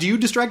you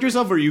distract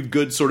yourself, or are you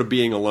good sort of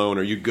being alone?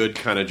 Or are you good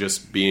kind of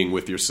just being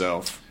with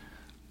yourself?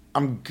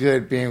 I'm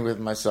good being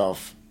with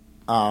myself.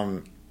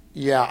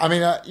 Yeah, I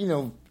mean,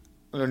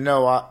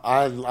 no,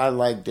 I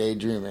like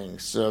daydreaming,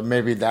 so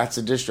maybe that's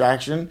a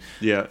distraction.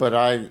 Yeah. But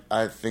I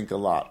think a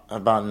lot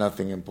about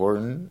nothing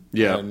important.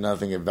 Yeah. And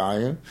nothing of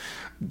value.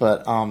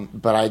 But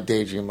I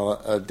daydream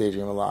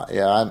a lot.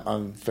 Yeah,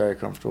 I'm very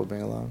comfortable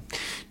being alone.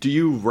 Do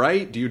you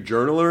write? Do you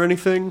journal or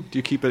anything? Do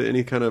you keep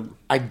any kind of?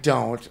 I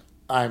don't.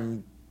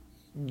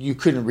 You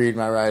couldn't read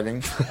my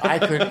writing.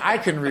 I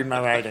couldn't read my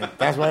writing.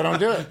 That's why I don't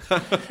do it.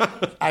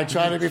 I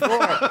tried it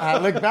before. I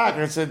look back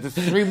and I said, the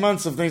 3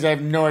 months of things I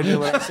have no idea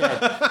what I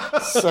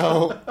said.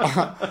 So,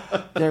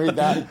 can't read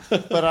that.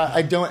 But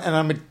I don't, and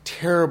I'm a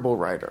terrible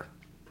writer.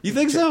 You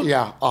think so?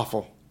 Yeah,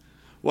 awful.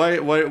 Why?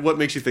 What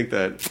makes you think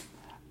that?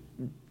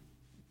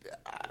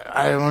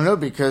 I don't know,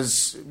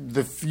 because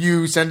the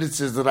few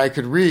sentences that I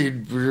could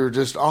read were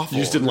just awful.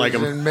 You just didn't like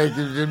them. It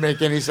didn't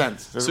make any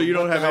sense. So you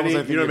don't have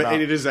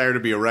any desire to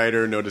be a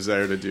writer, no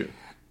desire to do.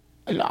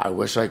 I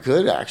wish I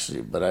could,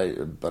 actually, but I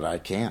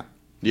can't.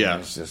 Yeah,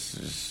 it's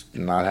just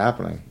not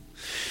happening.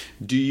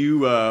 Do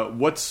you?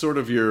 What's sort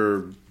of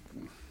your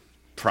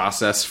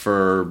process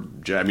for?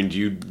 I mean, do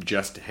you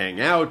just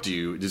hang out? Do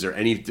you? Is there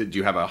any? Do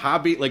you have a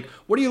hobby? Like,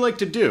 what do you like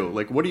to do?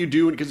 Like, what do you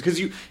do? Because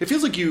you, it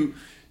feels like you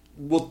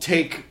will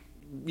take,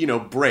 you know,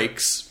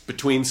 breaks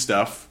between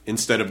stuff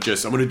instead of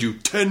just, I'm going to do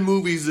 10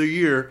 movies a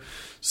year.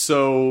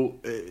 So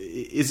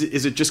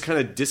is it just kind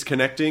of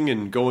disconnecting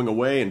and going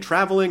away and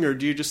traveling, or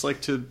do you just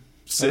like to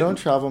sit? I don't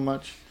travel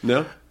much.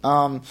 No?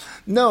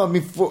 No, I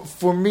mean,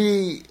 for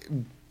me,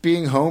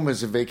 being home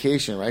is a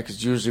vacation, right?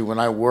 Because usually when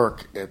I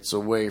work, it's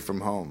away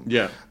from home.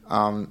 Yeah.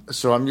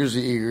 So I'm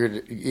usually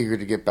eager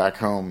to get back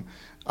home.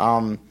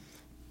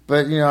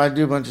 But, you know, I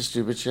do a bunch of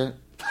stupid shit.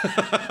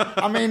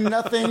 I mean,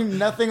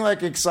 nothing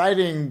like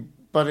exciting,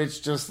 but it's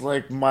just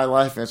like my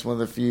life, and it's one of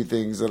the few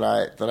things that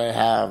I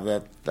have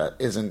that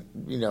isn't,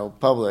 you know,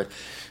 public.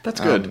 That's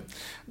good.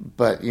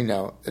 But, you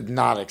know,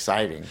 not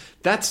exciting.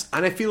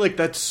 And I feel like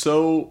that's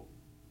so,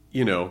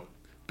 you know,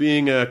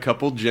 being a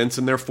couple gents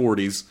in their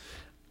 40s,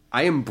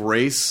 I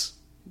embrace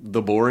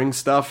the boring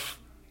stuff,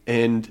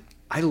 and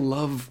I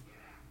love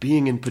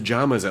being in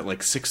pajamas at like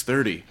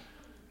 6:30.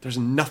 There's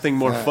nothing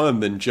more fun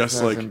than just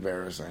that's like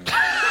embarrassing.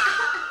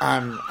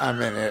 I'm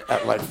in it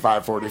at like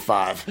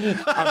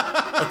 5:45.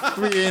 At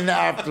 3 in the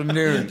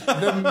afternoon.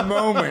 The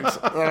moment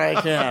that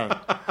I can,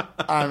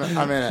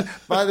 I'm in it.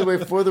 By the way,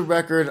 for the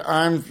record,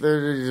 I'm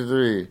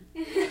 33.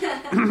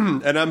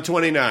 And I'm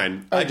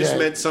 29. Okay. I just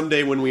meant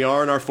someday when we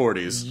are in our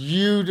 40s.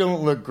 You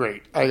don't look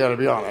great. I got to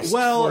be honest.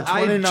 Well,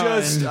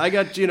 I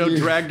got, you know,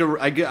 dragged.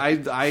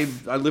 I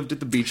lived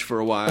at the beach for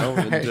a while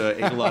and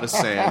ate a lot of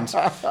sand,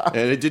 and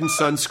it didn't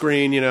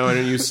sunscreen. You know, I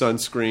didn't use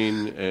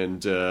sunscreen,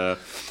 and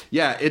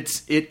yeah,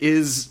 it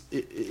is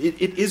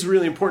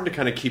really important to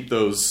kind of keep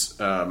those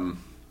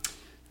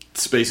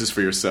spaces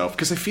for yourself,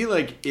 because I feel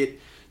like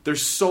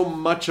there's so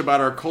much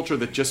about our culture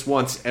that just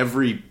wants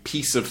every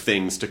piece of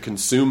things to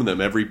consume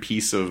them, every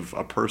piece of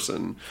a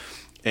person.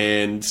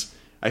 And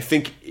I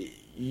think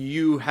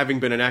you, having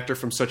been an actor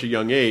from such a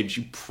young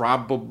age,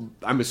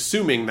 I'm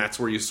assuming that's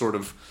where you sort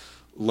of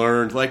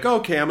learned, like,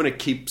 okay, I'm going to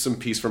keep some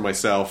peace for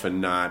myself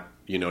and not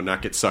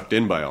get sucked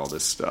in by all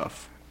this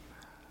stuff.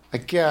 I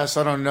guess.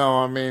 I don't know.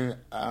 I mean,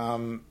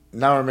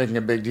 now we're making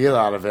a big deal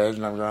out of it,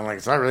 and I'm going like,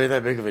 it's not really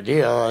that big of a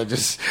deal. I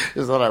just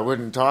thought I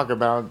wouldn't talk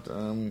about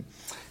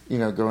you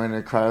know, going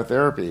to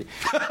cryotherapy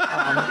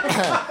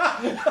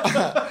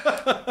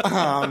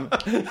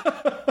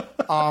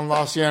on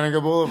La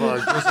Cienega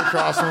Boulevard, just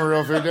across from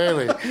Real Food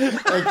Daily.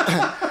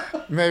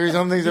 Like, maybe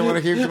some things I want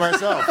to keep to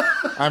myself.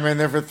 I'm in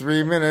there for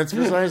 3 minutes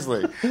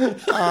precisely.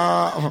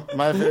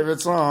 My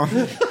favorite song.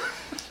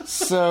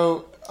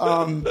 So,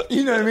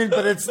 you know what I mean?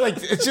 But it's like,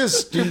 it's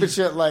just stupid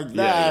shit like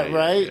that,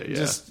 right? Yeah.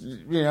 Just,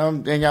 you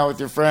know, hang out with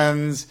your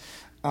friends.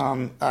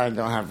 I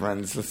don't have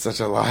friends. That's such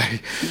a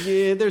lie.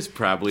 Yeah, there's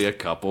probably a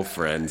couple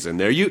friends in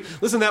there.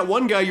 Listen, that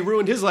one guy, you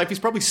ruined his life. He's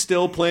probably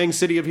still playing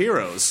City of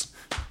Heroes.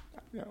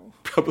 No,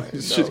 probably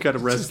just got to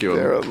rescue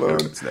him.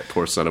 It's that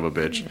poor son of a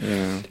bitch.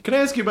 Yeah. Can I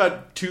ask you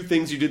about 2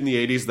 things you did in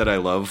the 80s that I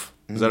love?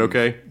 Is that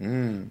okay?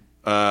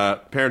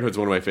 Parenthood's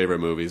one of my favorite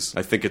movies.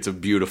 I think it's a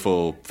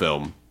beautiful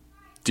film.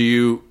 Do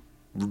you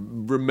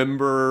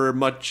remember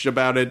much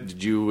about it?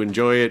 Did you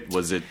enjoy it?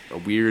 Was it a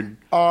weird...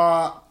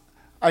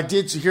 I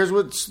did. So here's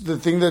what's the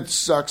thing that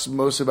sucks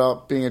most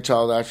about being a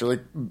child actor.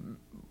 Like,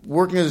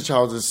 working as a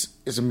child is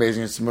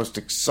amazing. It's the most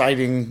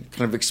exciting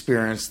kind of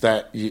experience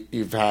that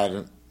you've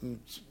had.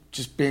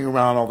 Just being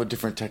around all the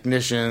different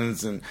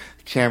technicians and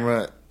the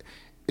camera,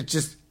 it's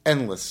just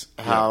endless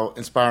how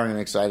inspiring and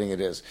exciting it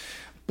is.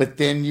 But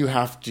then you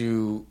have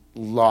to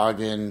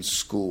log in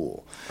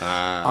school.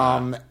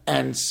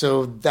 And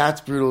so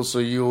that's brutal. So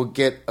you will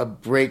get a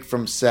break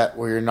from set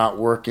where you're not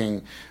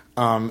working.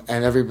 And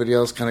everybody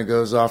else kind of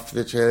goes off to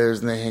the trailers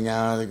and they hang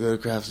out, they go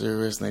to craft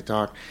service and they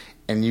talk.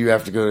 And you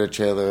have to go to a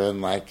trailer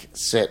and like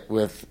sit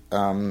with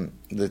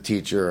the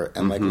teacher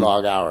and like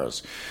log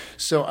hours.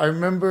 So I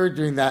remember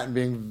doing that and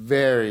being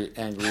very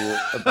angry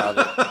about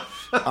it.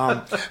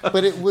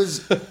 But it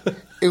was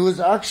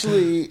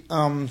actually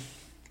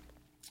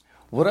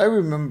what I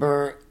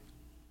remember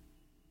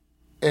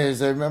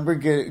is I remember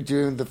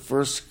doing the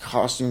first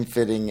costume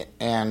fitting,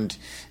 and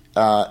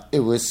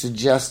it was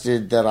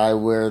suggested that I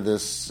wear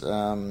this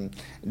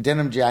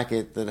denim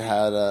jacket that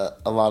had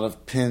a lot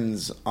of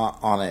pins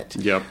on it.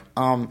 Yep.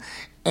 And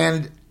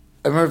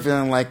I remember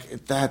feeling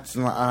like that's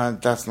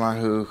not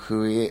who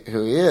he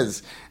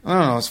is. I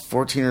don't know. I was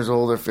 14 years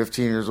old or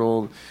 15 years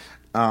old,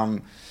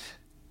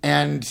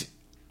 and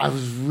I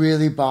was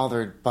really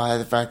bothered by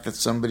the fact that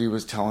somebody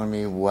was telling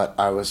me what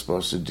I was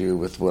supposed to do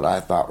with what I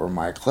thought were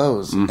my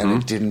clothes, and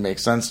it didn't make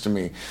sense to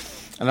me.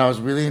 And I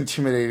was really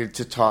intimidated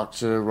to talk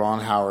to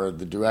Ron Howard,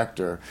 the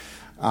director,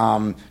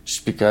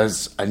 just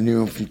because I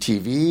knew him from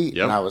TV,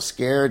 and I was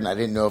scared, and I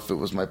didn't know if it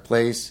was my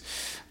place.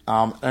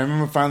 I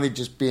remember finally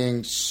just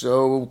being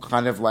so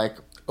kind of like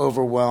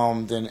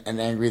overwhelmed and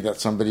angry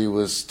that somebody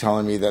was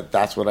telling me that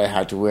that's what I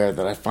had to wear,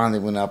 that I finally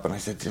went up and I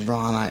said to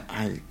Ron,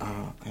 I'm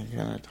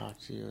going to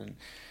talk to you. And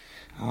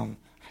I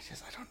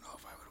don't know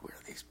if I would wear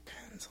these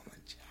pins on the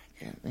jacket.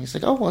 And he's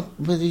like, oh,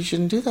 well, you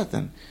shouldn't do that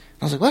then.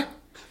 I was like, what?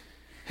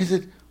 He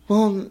said,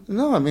 well,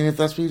 no, I mean, if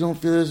that's what you don't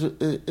feel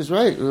is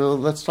right, well,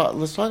 let's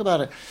talk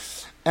about it.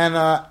 And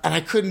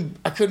I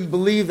couldn't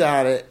believe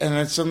that. And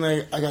then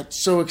suddenly I got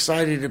so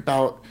excited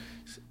about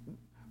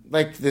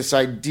like this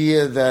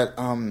idea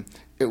that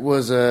it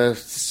was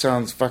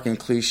sounds fucking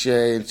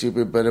cliche and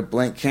stupid, but a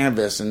blank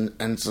canvas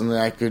and something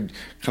I could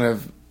kind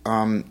of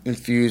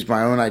infuse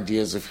my own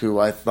ideas of who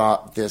I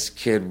thought this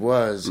kid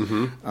was.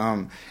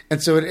 And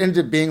so it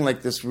ended up being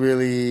like this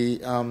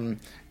really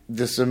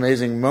this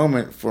amazing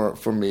moment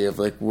for me of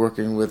like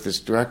working with this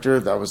director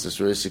that was this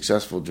really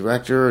successful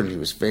director, and he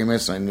was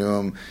famous. I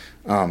knew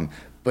him,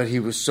 but he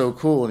was so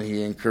cool, and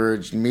he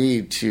encouraged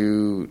me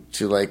to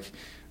like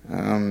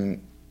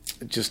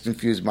just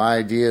infuse my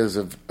ideas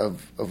of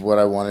what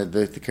I wanted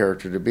the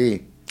character to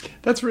be.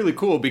 That's really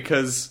cool,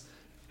 because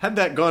had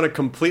that gone a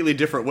completely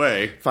different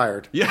way...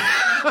 Fired. Yeah.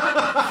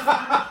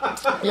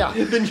 Yeah.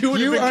 Then you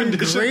would have been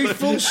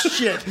ungrateful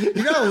shit. You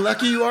know how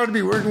lucky you are to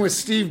be working with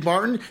Steve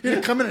Martin? You're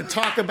going to come in and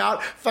talk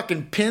about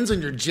fucking pins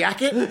on your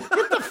jacket?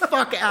 Get the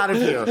fuck out of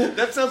here.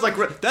 That sounds like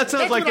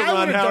the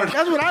Ron Howard.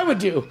 That's what I would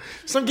do.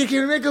 Some kid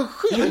came in and go,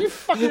 are you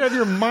fucking out of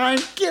your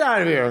mind? Get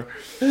out of here.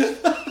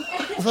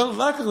 Well,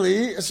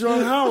 luckily, it's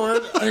Ron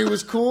Howard, and he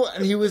was cool,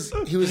 and he was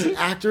an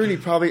actor, and he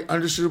probably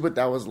understood what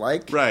that was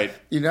like. Right.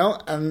 You know,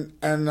 and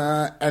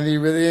he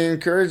really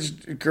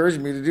encouraged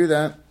me to do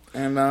that,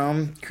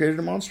 and created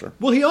a monster.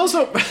 Well, he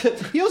also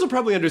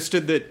probably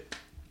understood that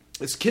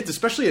as kids,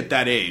 especially at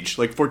that age,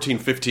 like 14,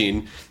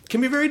 15,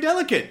 can be very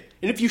delicate.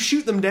 And if you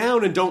shoot them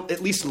down and don't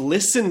at least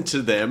listen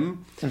to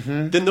them,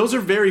 then those are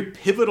very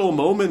pivotal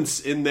moments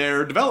in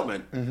their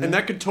development. And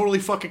that could totally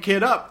fuck a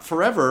kid up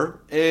forever.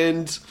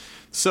 And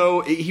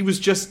so he was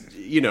just,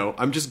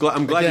 I'm glad you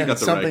got the right guy.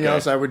 Something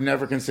else I would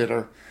never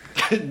consider.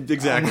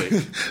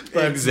 Exactly.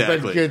 Exactly.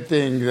 But good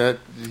thing that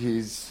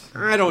he's...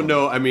 I don't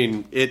know. I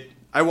mean,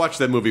 I watch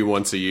that movie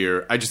once a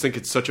year. I just think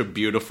it's such a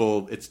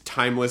beautiful... It's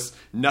timeless.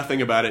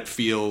 Nothing about it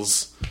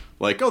feels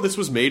like, oh, this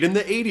was made in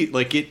the 80s.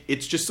 Like,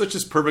 it's just such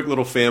this perfect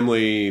little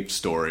family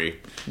story.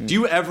 Do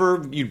you ever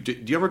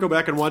go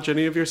back and watch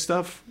any of your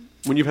stuff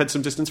when you've had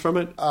some distance from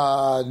it?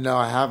 No,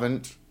 I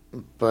haven't.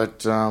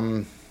 But...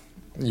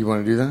 you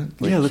want to do that?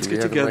 Like, yeah, let's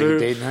get together.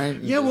 Like a date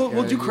night? Yeah,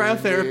 we'll do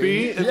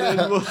cryotherapy, and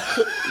then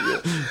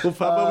we'll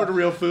pop over to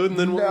Real Food, and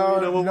then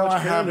we'll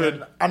watch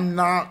Parenthood.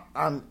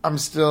 I'm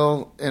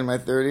still in my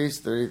 30s,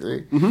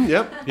 33.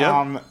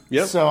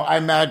 Yep. So I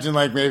imagine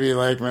maybe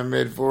my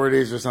mid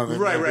 40s or something.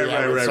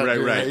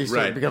 Right. You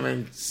start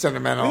becoming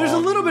sentimental. I mean, there's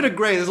a little bit of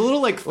gray. There's a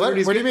little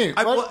 30s. What do you mean?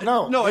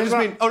 No, I just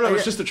mean. Oh no,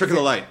 it's just the trick of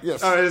the light.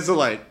 Yes. Oh, it's the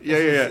light.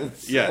 Yeah.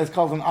 It's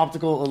called an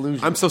optical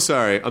illusion. I'm so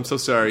sorry.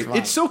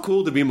 It's so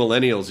cool to be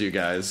millennials, you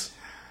guys.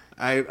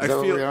 I feel.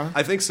 What we are?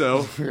 I think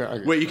so. Yeah,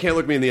 okay. Wait, you can't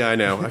look me in the eye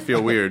now. I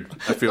feel weird.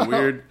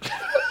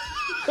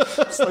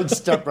 It's like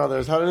Step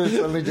Brothers. How did it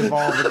suddenly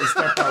devolve into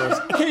Step Brothers?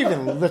 I can't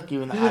even look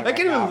you in the eye. I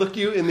can't even look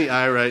you in the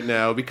eye right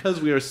now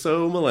because we are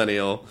so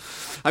millennial.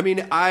 I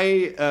mean,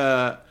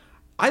 I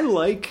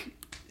like,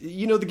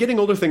 the getting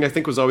older thing. I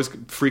think was always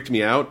freaked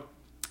me out,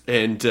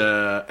 and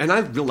I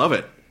love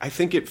it. I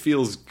think it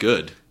feels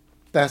good.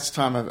 Best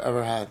time I've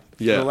ever had.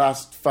 Yeah. The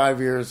last 5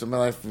 years of my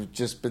life have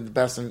just been the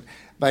best, and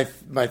my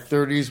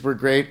 30s were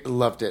great. I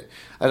loved it.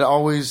 It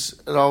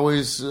always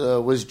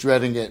was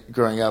dreading it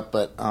growing up,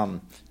 but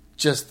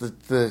just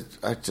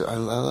I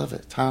love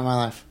it. Time of my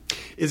life.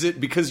 Is it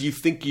because you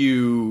think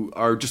you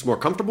are just more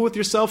comfortable with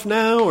yourself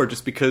now, or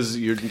just because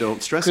you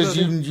don't stress about it?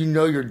 Because you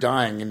know you're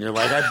dying, and you're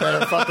like, I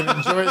better fucking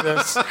enjoy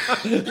this.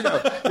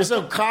 You're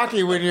so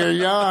cocky when you're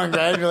young,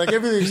 right? You're like,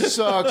 everything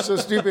sucks, so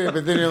stupid.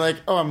 But then you're like,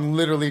 oh, I'm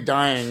literally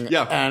dying,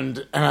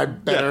 and I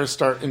better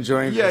start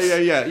enjoying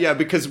this. Yeah.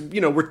 Because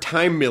we're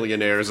time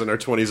millionaires in our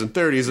 20s and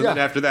 30s, and then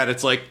after that,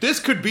 it's like, this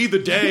could be the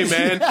day,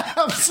 man.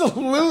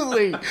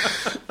 Absolutely.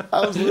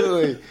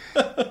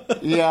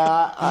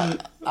 Yeah,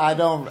 I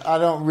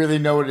don't really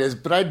know what it is,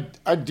 but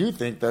I do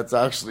think that's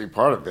actually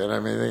part of it. I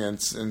mean,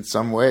 in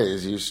some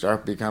ways, you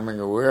start becoming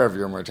aware of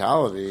your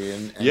mortality,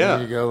 and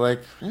you go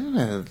like,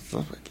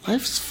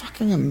 life's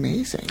fucking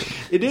amazing.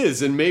 It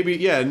is, and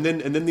maybe and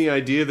then the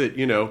idea that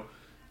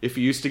if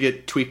you used to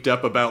get tweaked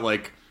up about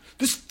like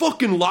this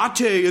fucking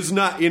latte is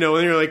not and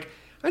you're like,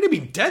 I'm gonna be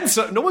dead.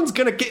 So no one's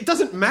gonna. It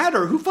doesn't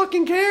matter. Who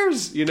fucking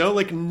cares?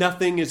 Like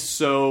nothing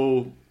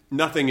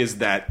is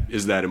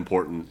that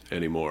important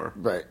anymore.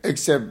 Right.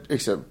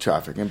 Except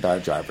traffic and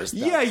bad drivers.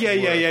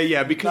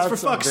 Yeah. Because for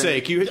fuck's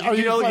sake, you're not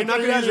going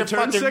to use your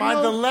turn signal?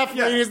 Mind. The left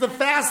lane is the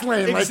fast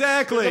lane.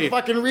 Exactly. There's a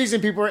fucking reason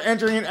people are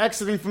entering and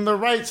exiting from the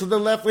right, so the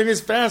left lane is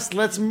fast.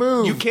 Let's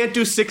move. You can't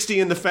do 60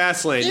 in the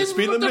fast lane. The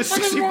speed limit is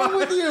 65. What's wrong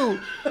with you?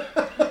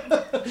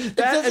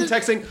 That and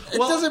texting. It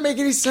doesn't make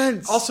any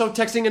sense. Also,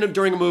 texting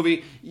during a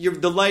movie,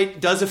 the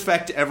light does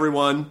affect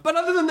everyone. But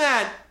other than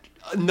that,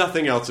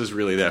 nothing else is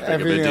really that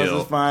big of a deal. Everything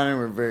else is fine, and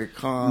we're very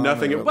calm.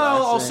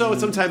 Also,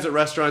 sometimes at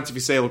restaurants, if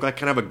you say, look, I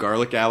kind of have a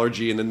garlic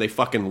allergy, and then they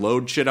fucking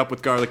load shit up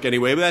with garlic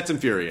anyway, but that's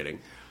infuriating.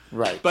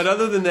 Right. But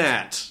other than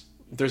that,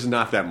 there's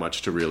not that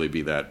much to really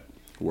be that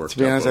worked up.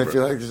 To be honest, over. I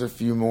feel like there's a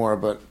few more,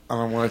 but I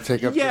don't want to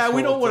take up. Yeah, this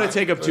we whole don't want to time.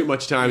 take up too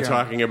much time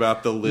talking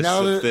about the list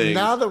of things.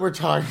 Now that we're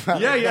talking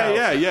about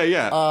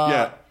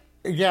Yeah.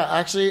 Yeah,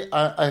 actually,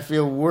 I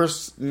feel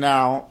worse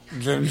now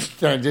than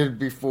I did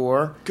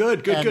before.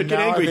 Good. And Get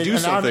now angry. Do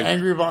something. Now I'm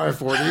angry about my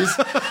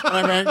 40s. And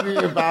I'm angry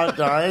about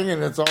dying,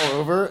 and it's all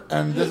over.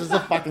 And this is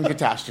a fucking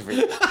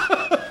catastrophe.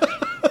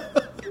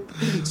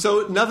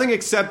 So nothing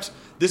except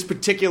this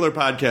particular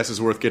podcast is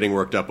worth getting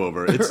worked up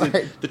over. It's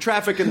the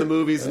traffic in the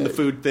movies and the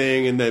food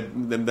thing and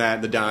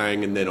the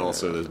dying, and then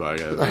also this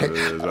podcast. Right.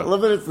 I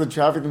love that it's the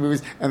traffic in the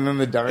movies and then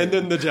the dying. And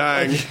then the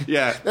dying.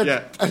 Yeah.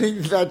 I think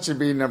that should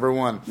be number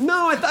one.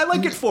 No, I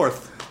like it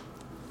fourth.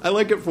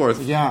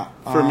 Yeah.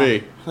 For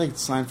me. I think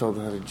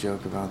Seinfeld had a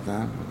joke about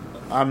that.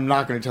 I'm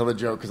not going to tell the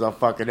joke because I'll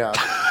fuck it up.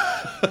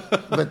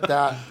 But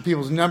that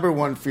people's number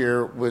one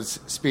fear was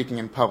speaking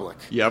in public.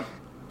 Yep.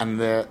 And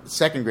the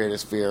second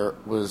greatest fear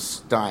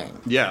was dying.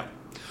 Yeah.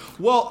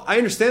 Well, I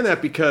understand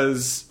that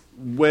because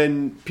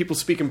when people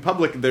speak in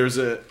public,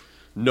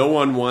 no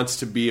one wants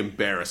to be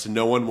embarrassed.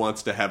 No one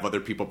wants to have other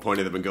people point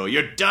at them and go,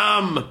 "You're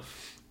dumb."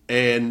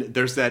 And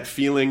there's that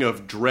feeling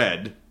of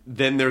dread.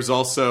 Then there's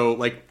also,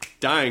 like,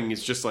 dying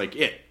is just like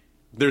it.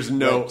 There's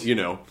no,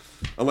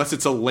 unless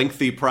it's a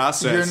lengthy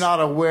process. You're not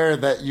aware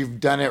that you've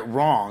done it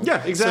wrong.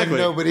 Yeah, exactly.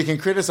 So nobody can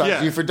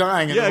criticize you for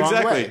dying in the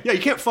wrong way. Yeah,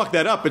 you can't fuck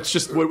that up. It's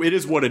just, it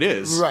is what it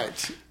is.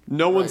 Right.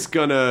 No one's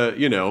gonna,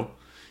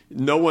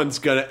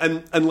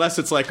 unless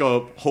it's like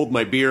a hold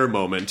my beer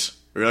moment.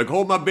 Or like,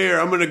 hold my beer,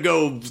 I'm gonna get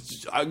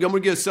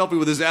a selfie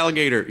with this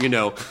alligator,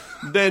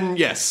 Then,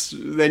 yes,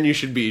 then you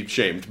should be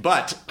shamed.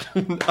 But,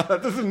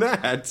 other than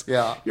that,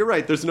 you're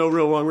right, there's no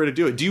real wrong way to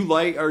do it.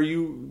 Are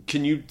you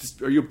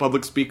a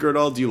public speaker at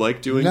all? Do you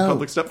like doing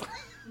public stuff?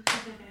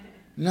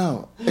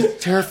 No,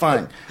 it's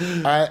terrifying.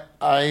 I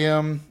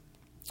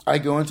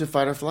go into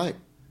fight or flight.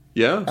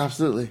 Yeah?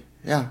 Absolutely,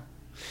 yeah.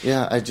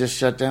 Yeah, I just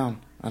shut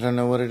down. I don't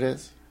know what it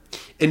is.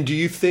 And do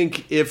you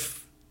think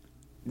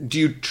do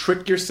you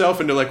trick yourself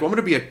into like, well, I'm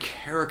going to be a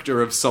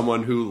character of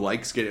someone who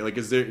likes getting, like,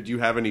 do you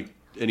have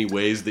any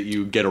ways that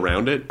you get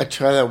around it? I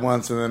tried that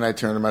once and then I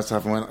turned to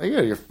myself and went, oh,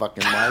 you're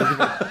fucking mind.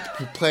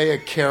 You play a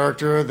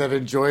character that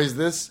enjoys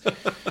this.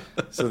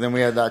 So then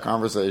we had that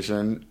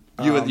conversation.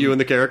 You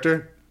and the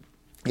character?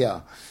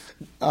 Yeah.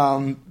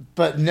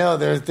 But no,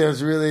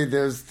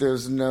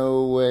 there's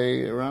no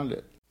way around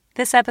it.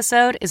 This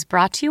episode is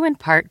brought to you in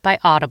part by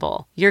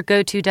Audible, your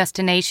go-to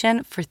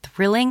destination for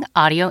thrilling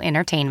audio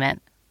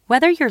entertainment.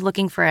 Whether you're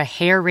looking for a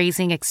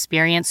hair-raising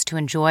experience to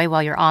enjoy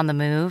while you're on the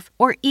move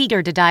or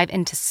eager to dive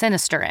into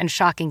sinister and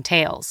shocking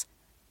tales,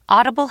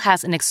 Audible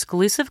has an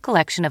exclusive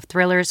collection of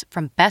thrillers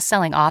from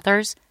best-selling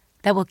authors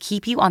that will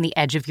keep you on the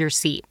edge of your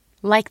seat,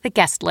 like The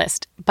Guest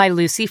List by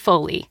Lucy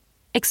Foley.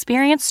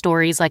 Experience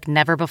stories like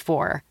never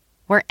before,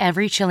 where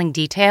every chilling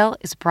detail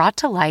is brought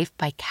to life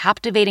by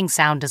captivating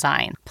sound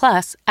design.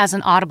 Plus, as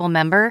an Audible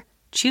member,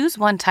 choose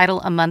one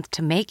title a month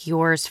to make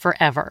yours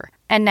forever.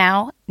 And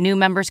now, new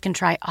members can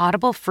try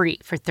Audible free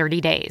for 30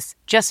 days.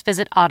 Just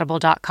visit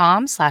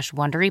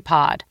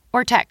audible.com/WonderyPod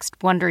or text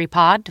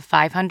WonderyPod to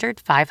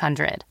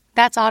 500-500.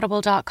 That's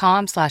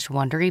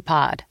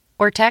audible.com/WonderyPod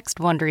or text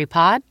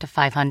WonderyPod to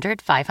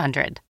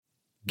 500-500.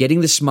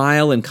 Getting the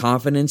smile and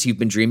confidence you've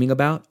been dreaming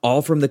about,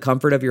 all from the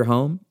comfort of your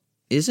home,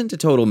 isn't a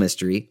total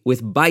mystery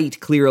with Byte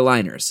clear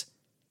aligners.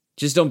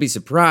 Just don't be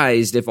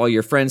surprised if all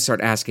your friends start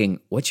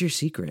asking, "What's your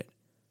secret?"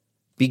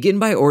 Begin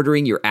by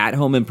ordering your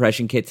at-home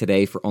impression kit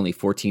today for only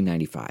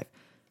 $14.95.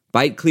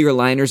 Byte clear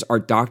aligners are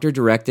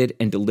doctor-directed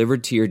and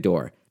delivered to your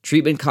door.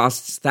 Treatment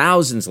costs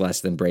thousands less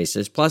than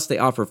braces, plus they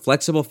offer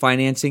flexible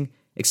financing,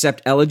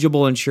 accept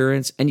eligible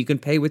insurance, and you can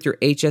pay with your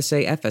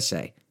HSA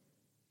FSA.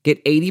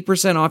 Get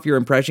 80% off your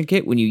impression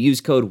kit when you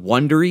use code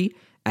WONDERY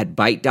at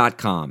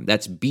Byte.com.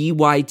 That's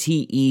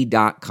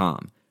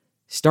BYTE.com.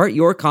 Start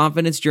your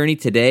confidence journey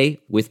today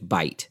with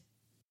Byte.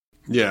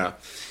 Yeah.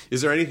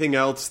 Is there anything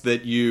else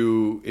that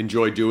you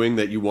enjoy doing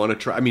that you want to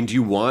try? I mean, do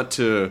you want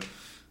to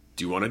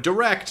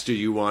direct? Do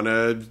you want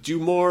to do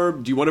more?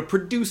 Do you want to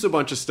produce a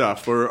bunch of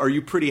stuff? Or are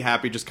you pretty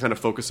happy just kind of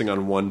focusing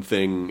on one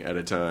thing at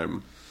a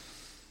time?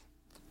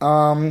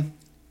 I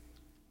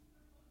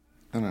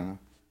don't know.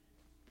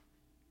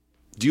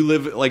 Do you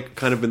live like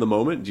kind of in the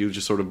moment? Do you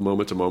just sort of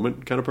moment to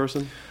moment kind of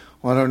person?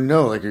 Well, I don't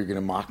know. Like, you're going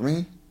to mock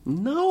me?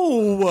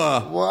 No.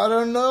 Well, I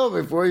don't know.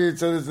 Before you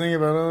said this thing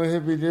about,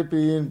 hippy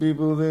dippy and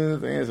people doing the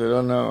thing, I said,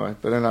 oh no, I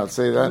better not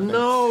say that.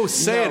 No,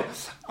 say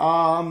it.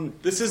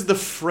 This is the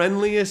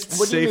friendliest,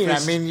 what safest. What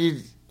do you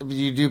mean? I mean,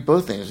 you do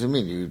both things. What do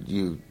you mean?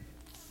 You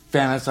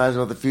fantasize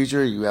about the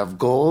future, you have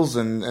goals,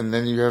 and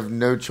then you have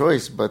no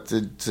choice but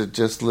to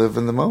just live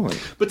in the moment.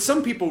 But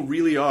some people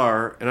really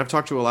are, and I've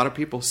talked to a lot of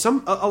people,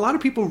 a lot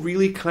of people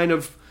really kind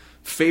of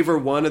favor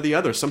one or the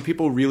other. Some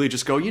people really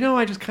just go,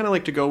 I just kind of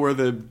like to go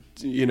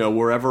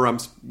wherever I'm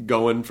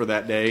going for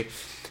that day.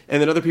 And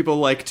then other people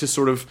like to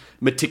sort of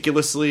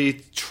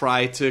meticulously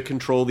try to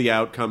control the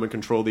outcome.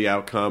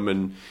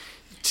 And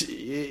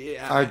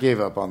I gave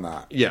up on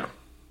that. Yeah.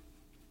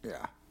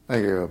 Yeah. I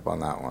gave up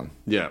on that one.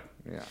 Yeah.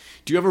 Yeah.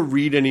 Do you ever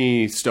read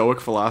any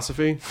Stoic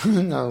philosophy?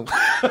 No.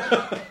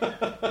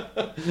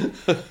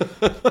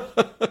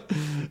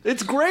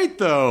 It's great,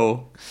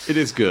 though. It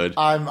is good.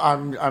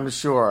 I'm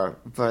sure,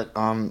 but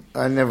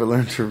I never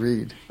learned to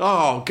read.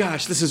 Oh,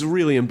 gosh, this is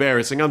really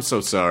embarrassing. I'm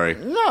so sorry.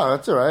 No,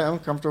 that's all right. I'm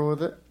comfortable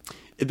with it.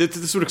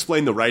 This would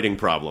explain the writing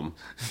problem.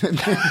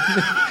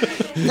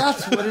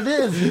 That's what it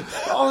is.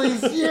 All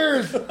these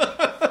years.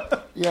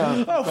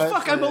 Yeah. Oh,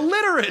 fuck, I'm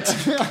illiterate.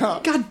 Yeah.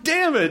 God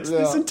damn it. Yeah.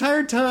 This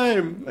entire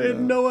time. I had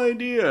no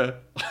idea.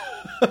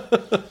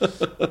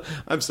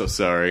 I'm so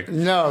sorry.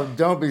 No,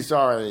 don't be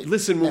sorry.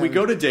 Listen, when we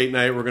go to date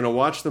night, we're going to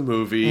watch the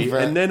movie,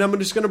 Right. and then I'm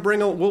just going to bring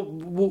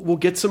we'll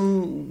get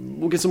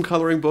some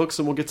coloring books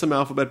and we'll get some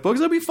alphabet books.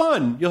 It'll be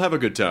fun. You'll have a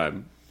good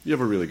time. You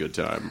have a really good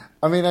time.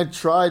 I mean, I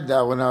tried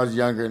that when I was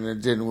younger, and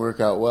it didn't work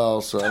out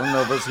well. So I don't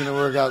know if it's going to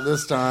work out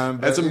this time.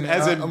 But,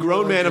 As a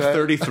grown man of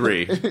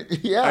 33,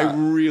 yeah, I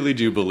really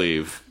do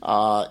believe.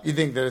 You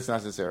think that it's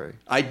necessary?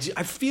 I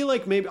feel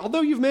like maybe, although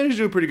you've managed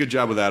to do a pretty good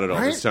job with that all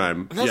Right? this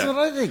time. That's what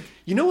I think.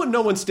 You know what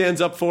no one stands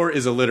up for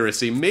is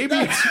illiteracy. Maybe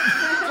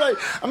Right.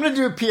 I'm going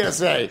to do a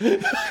PSA.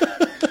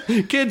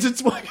 kids, it's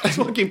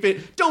smoking.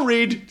 Don't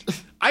read.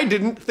 I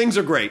didn't. Things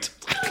are great.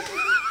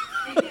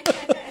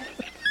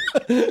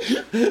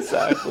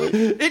 Exactly.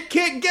 It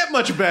can't get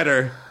much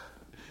better.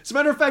 As a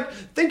matter of fact,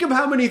 think of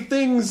how many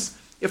things,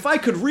 if I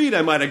could read,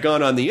 I might have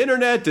gone on the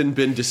internet and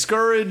been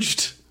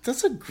discouraged.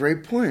 That's a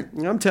great point.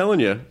 I'm telling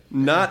you,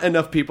 not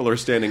enough people are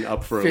standing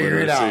up for Figure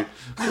it illiteracy.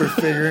 out. We're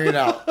figuring it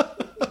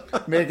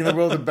out. Making the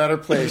world a better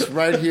place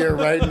right here,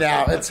 right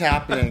now. It's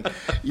happening.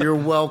 You're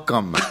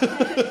welcome.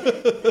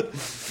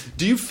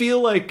 Do you feel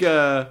like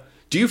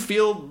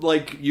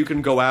you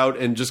can go out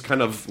and just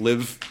kind of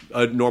live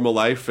a normal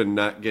life and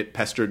not get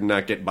pestered and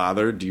not get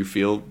bothered? Do you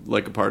feel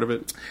like a part of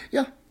it?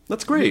 Yeah.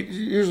 That's great.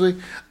 Usually.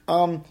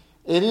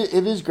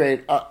 It is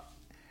great.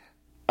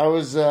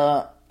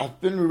 I've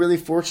been really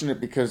fortunate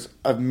because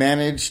I've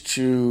managed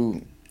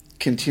to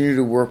continue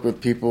to work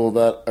with people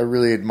that I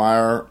really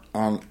admire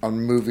on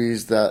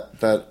movies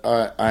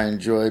that I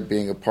enjoy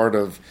being a part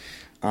of.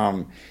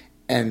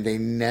 And they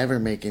never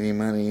make any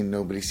money and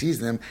nobody sees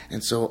them.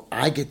 And so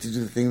I get to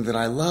do the thing that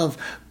I love,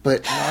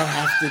 but not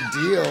have to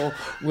deal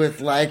with,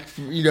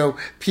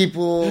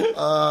 people,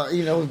 trying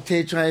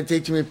to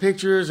take too many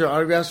pictures or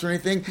autographs or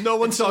anything. No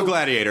one saw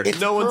Gladiator.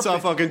 No one saw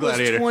fucking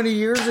Gladiator. It was 20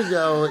 years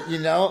ago,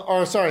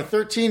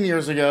 13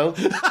 years ago.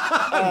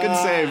 Good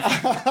save.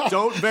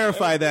 Don't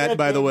verify that,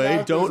 by the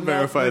way. Don't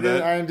verify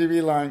that.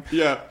 IMDb line.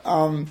 Yeah.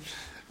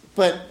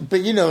 But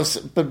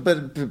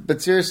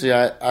seriously,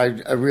 I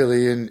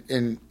really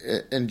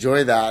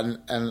enjoy that,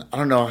 and I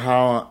don't know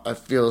how I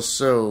feel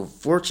so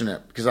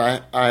fortunate because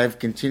I've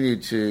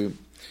continued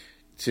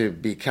to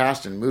be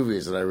cast in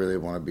movies that I really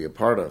want to be a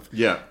part of.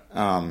 Yeah.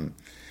 I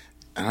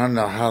don't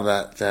know how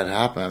that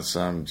happens.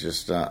 I'm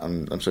just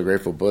I'm so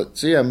grateful. But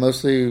so yeah,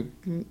 mostly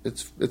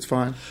it's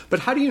fine. But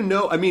how do you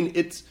know? I mean,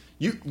 it's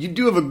you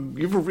have a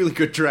really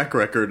good track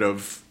record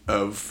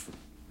of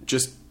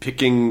just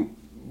picking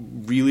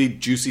really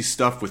juicy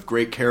stuff with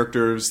great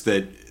characters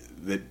that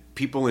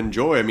people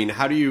enjoy. I mean,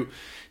 how do you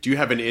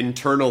have an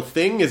internal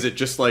thing? Is it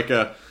just like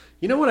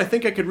you know what, I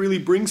think I could really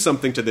bring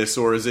something to this,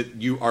 or is it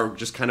you are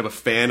just kind of a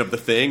fan of the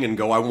thing and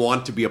go, I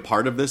want to be a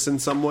part of this in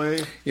some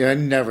way? Yeah, I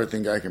never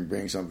think I can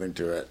bring something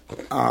to it.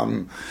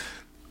 I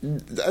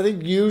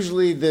think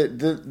usually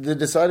the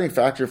deciding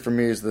factor for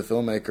me is the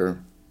filmmaker.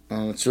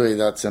 It's really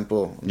that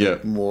simple. Yeah.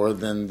 More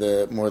than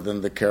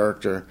the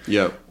character.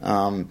 Yeah.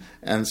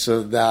 And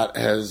so that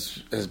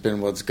has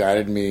been what's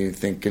guided me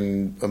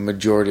thinking a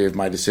majority of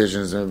my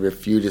decisions, and maybe a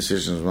few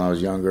decisions when I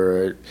was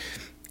younger.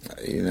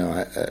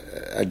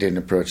 I didn't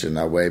approach it in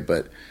that way,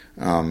 but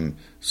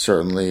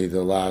certainly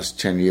the last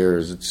 10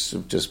 years, it's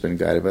just been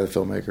guided by the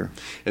filmmaker.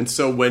 And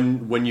so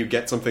when you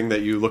get something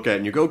that you look at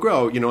and you go,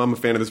 I'm a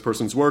fan of this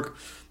person's work,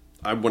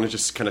 I want to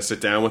just kind of sit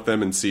down with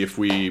them and see if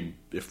we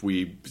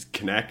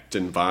connect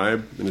and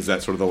vibe. And is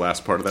that sort of the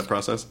last part of that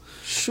process?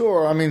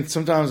 Sure. I mean,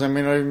 sometimes I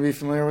may not even be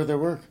familiar with their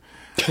work,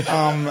 but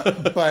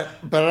I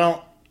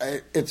don't.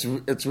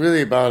 It's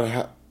really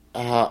about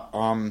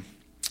how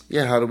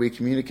do we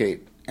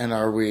communicate, and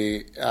are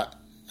we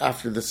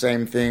after the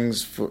same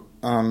things for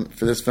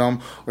this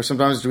film, or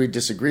sometimes do we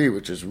disagree,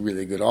 which is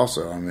really good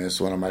also. I mean,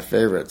 it's one of my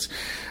favorites.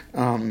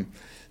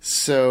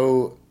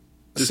 So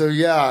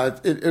yeah,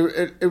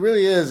 it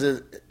really is.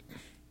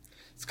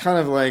 It's kind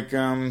of like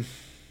I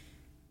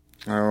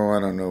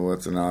don't know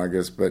what's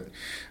analogous, but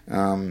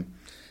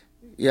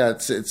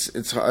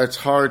it's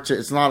hard to.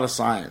 It's not a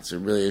science. It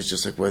really is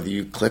just like whether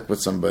you click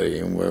with somebody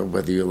and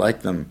whether you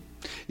like them.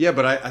 Yeah,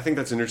 but I think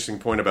that's an interesting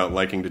point about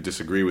liking to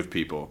disagree with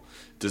people.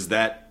 Is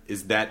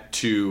that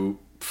to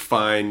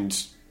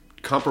find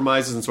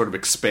compromises and sort of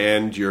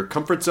expand your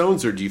comfort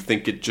zones, or do you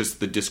think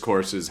the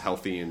discourse is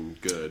healthy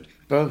and good?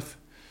 Both.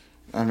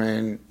 I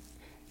mean,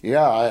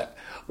 yeah.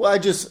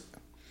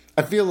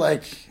 I feel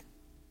like,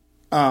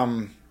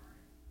 I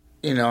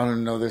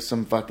don't know. There's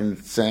some fucking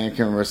saying. I can't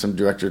remember. Some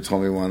director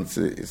told me once.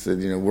 He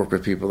said, work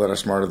with people that are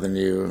smarter than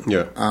you.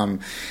 Yeah.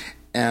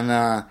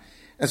 And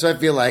so I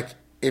feel like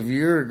if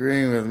you're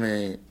agreeing with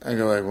me, I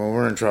go like, well,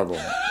 we're in trouble.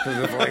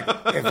 Because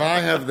if I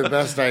have the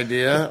best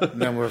idea,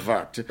 then we're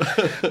fucked.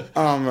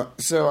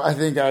 So I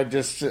think I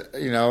just,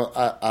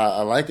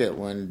 I like it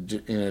when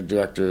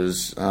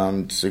directors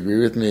disagree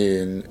with me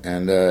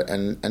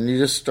and you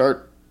just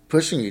start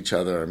pushing each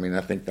other. I mean,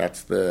 I think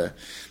that's the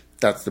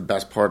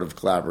best part of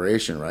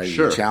collaboration, right?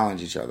 Sure. You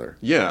challenge each other.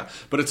 Yeah,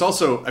 but it's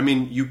also, I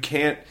mean,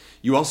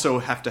 you also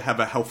have to have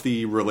a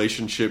healthy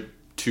relationship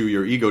to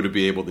your ego to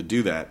be able to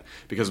do that,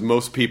 because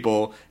most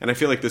people, and I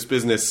feel like this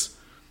business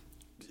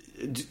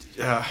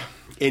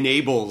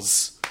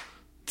enables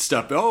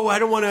stuff. Oh, I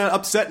don't want to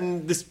upset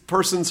this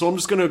person, so I'm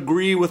just going to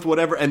agree with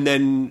whatever, and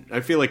then I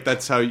feel like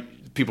that's how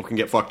people can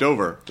get fucked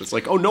over. It's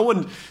like, oh, no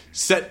one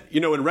said,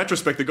 in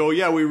retrospect, they go,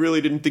 yeah, we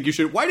really didn't think you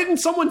should. Why didn't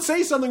someone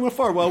say something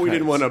before? Well, we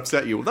didn't want to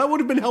upset you. Well, that would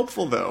have been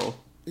helpful, though.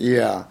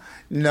 Yeah.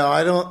 No,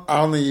 I don't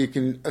think you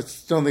can. I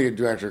don't think a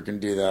director can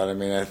do that. I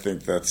mean, I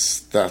think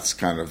that's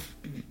kind of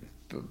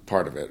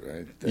part of it,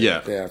 right?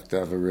 They have to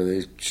have a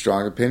really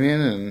strong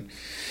opinion,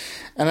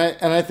 and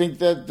I think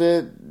that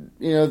the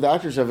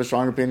actors have a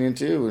strong opinion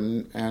too,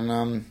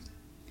 and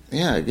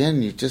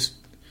again, you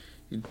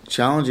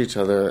challenge each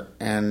other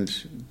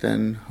and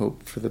then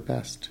hope for the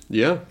best.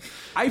 Yeah.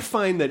 I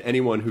find that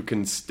anyone who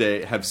can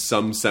have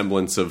some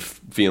semblance of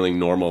feeling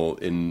normal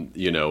in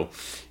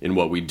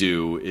what we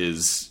do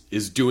is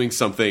doing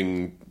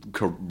something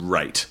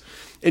right.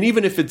 And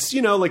even if it's,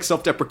 like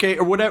self-deprecate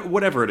or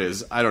whatever it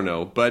is, I don't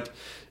know. But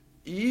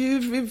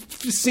it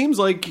seems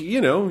like,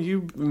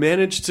 you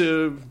managed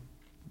to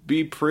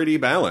be pretty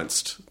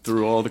balanced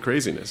through all the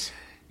craziness.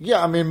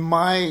 Yeah, I mean,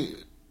 my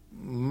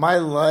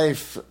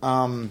life,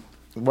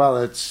 well,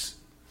 it's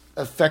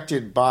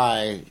affected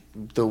by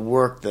the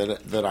work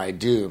that I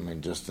do. I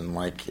mean, just in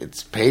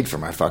it's paid for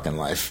my fucking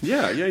life.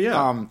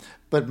 Yeah.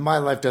 But my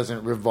life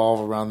doesn't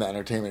revolve around the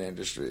entertainment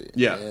industry.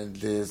 Yeah. And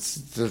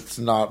it's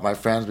not my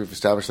friends. We've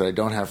established that I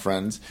don't have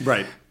friends.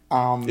 Right.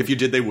 If you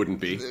did, they wouldn't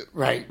be.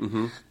 Right.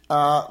 Mm-hmm.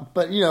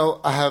 But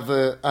I have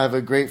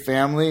a great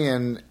family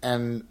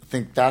and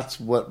think that's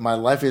what my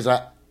life is.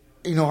 I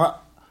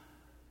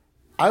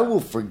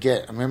will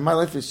forget. I mean, my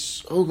life is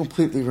so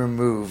completely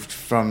removed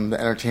from the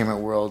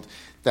entertainment world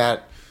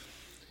that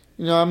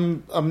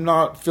I'm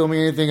not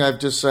filming anything. I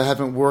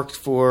haven't worked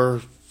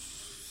for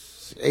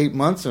 8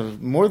 months or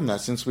more than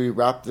that since we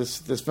wrapped this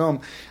film.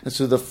 And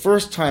so the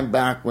first time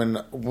back when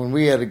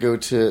we had to go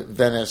to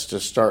Venice to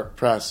start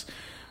press,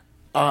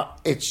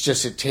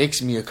 it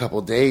takes me a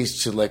couple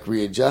days to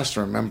readjust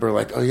and remember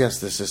oh yes,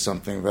 this is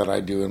something that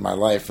I do in my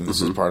life and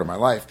this is part of my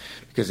life,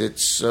 because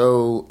it's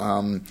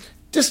so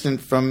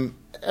distant from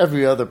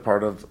every other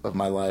part of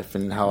my life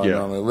and how I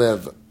normally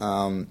live.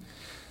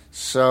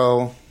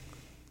 So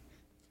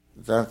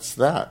that's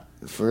that.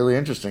 It's really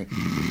interesting.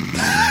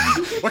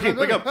 Joaquin,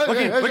 wake up!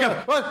 Wake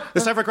up! What?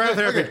 It's time for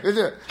cryotherapy.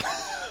 Okay.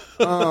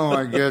 Oh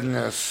my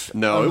goodness!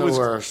 No, I'm it was the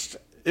worst.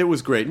 It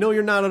was great. No,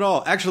 you're not at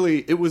all.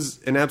 Actually, it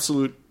was an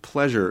absolute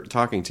pleasure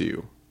talking to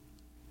you.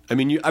 I'm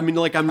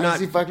not.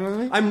 Is he fucking with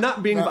me? I'm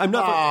not being. No. I'm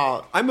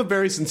not. I'm a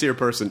very sincere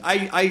person.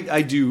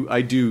 I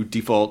do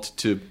default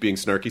to being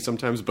snarky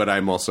sometimes, but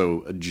I'm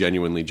also a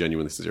genuinely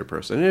sincere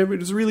person. And it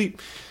was really.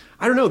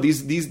 I don't know,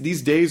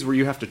 these days where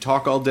you have to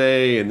talk all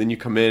day and then you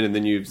come in and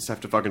then you just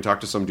have to fucking talk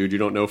to some dude you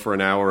don't know for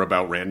an hour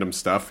about random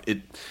stuff.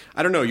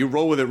 I don't know, you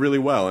roll with it really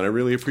well, and I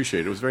really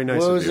appreciate it. It was very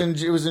nice of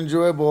you. It was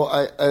enjoyable.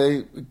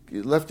 I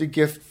left a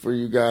gift for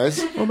you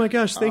guys. Oh my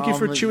gosh, thank you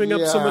for chewing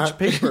up so much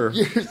paper.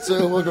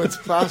 So welcome. It's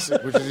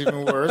plastic, which is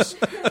even worse.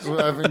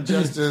 So I've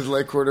ingested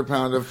quarter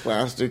pound of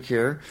plastic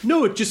here.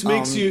 No, it just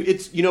makes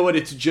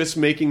it's just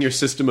making your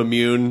system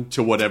immune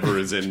to whatever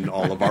is in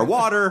all of our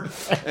water,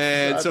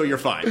 and so you're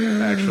fine,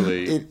 actually.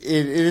 It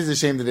is a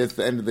shame that it's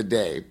the end of the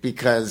day,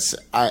 because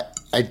I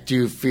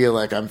do feel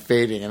like I'm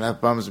fading, and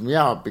that bums me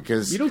out,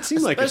 because you don't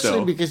seem like it, though.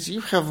 Especially because you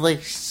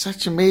have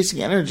such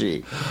amazing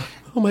energy.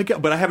 Oh my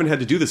god! But I haven't had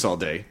to do this all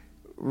day.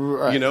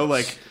 Right.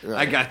 Right.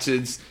 I got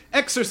to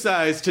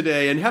exercise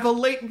today and have a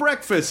late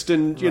breakfast,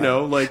 and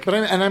But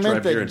I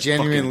meant that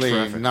genuinely,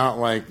 not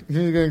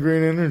he's got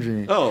great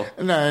energy. Oh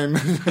no!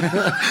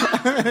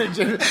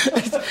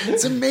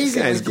 It's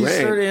amazing. You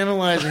start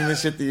analyzing the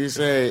shit that you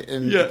say,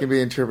 and it can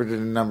be interpreted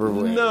in a number of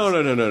ways.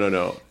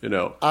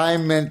 No. I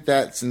meant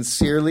that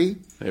sincerely.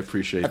 I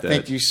appreciate that.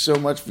 Thank you so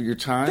much for your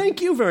time.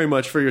 Thank you very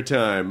much for your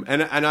time.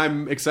 And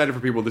I'm excited for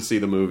people to see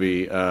the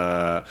movie.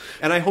 And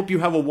I hope you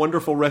have a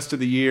wonderful rest of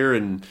the year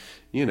and,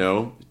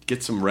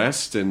 get some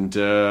rest and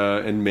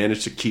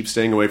manage to keep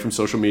staying away from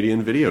social media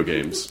and video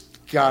games.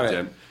 Got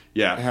it.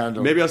 Yeah.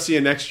 Maybe I'll see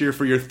you next year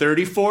for your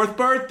 34th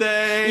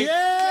birthday.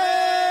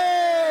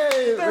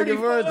 Yay! Looking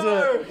forward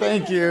to it.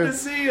 Thank you. Good to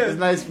see you. It was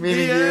nice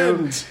meeting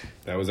you.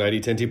 That was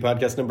ID10T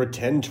podcast number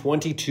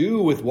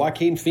 1022 with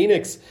Joaquin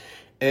Phoenix.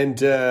 And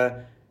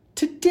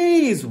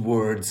today's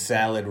word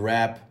salad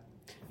rap.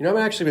 I've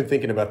actually been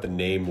thinking about the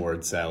name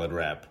word salad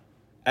rap.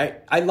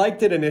 I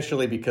liked it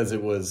initially because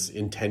it was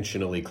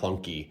intentionally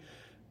clunky,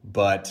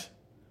 but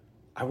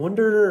I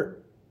wonder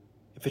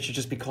if it should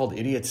just be called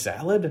Idiot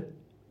Salad?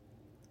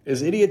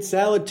 Is Idiot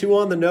Salad too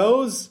on the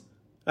nose?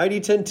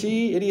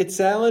 ID10T, Idiot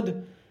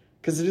Salad?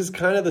 Because it is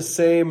kind of the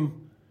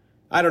same.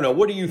 I don't know.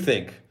 What do you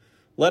think?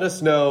 Let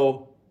us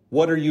know.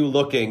 What are you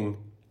looking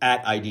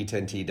at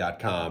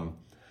ID10T.com?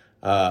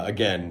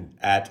 Again,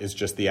 at is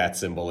just the at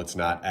symbol. It's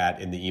not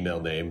at in the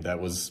email name. That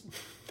was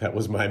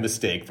my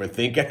mistake for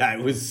thinking I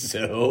was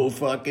so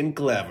fucking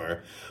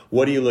clever.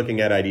 What are you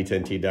looking at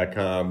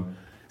ID10T.com?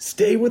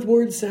 Stay with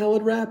word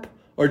salad wrap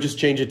or just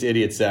change it to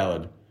Idiot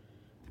Salad?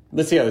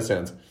 Let's see how this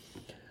sounds.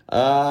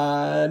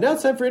 Now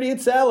it's time for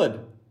Idiot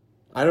Salad.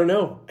 I don't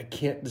know. I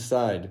can't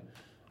decide.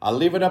 I'll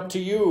leave it up to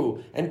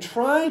you. And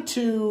try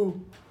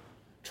to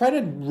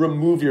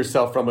remove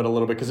yourself from it a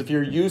little bit, because if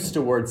you're used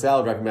to word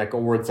salad wrap, you might go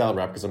word salad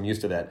wrap because I'm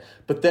used to that.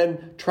 But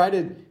then try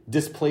to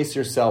displace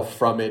yourself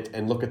from it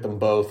and look at them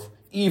both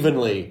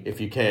evenly if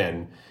you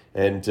can.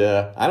 And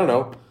I don't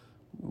know,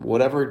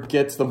 whatever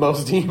gets the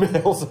most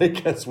emails, I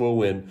guess, will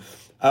win.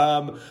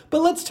 But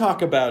let's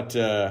talk about...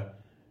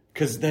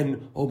 because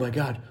then, oh my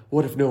God,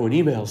 what if no one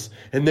emails?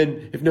 And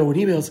then if no one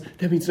emails,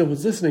 that means no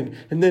one's listening.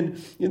 And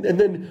then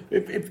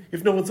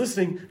if no one's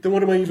listening, then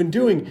what am I even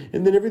doing?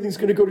 And then everything's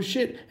going to go to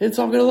shit, and it's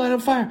all going to light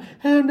on fire,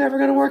 and I'm never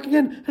going to work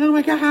again. And oh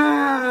my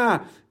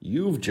God,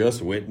 you've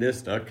just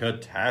witnessed a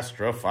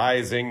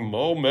catastrophizing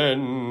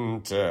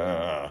moment.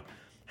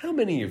 How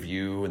many of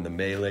you in the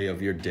melee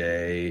of your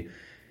day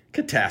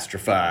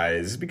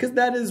catastrophize? Because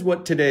that is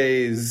what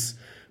today's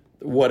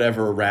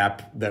whatever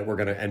rap that we're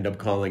going to end up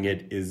calling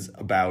it is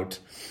about.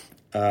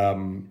 I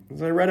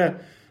read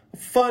a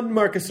fun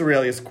Marcus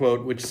Aurelius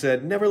quote which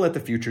said, "Never let the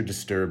future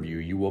disturb you.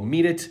 You will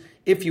meet it,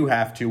 if you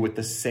have to, with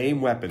the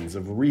same weapons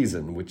of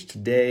reason which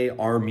today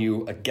arm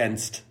you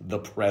against the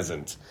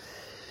present."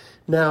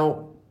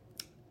 Now,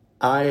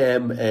 I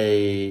am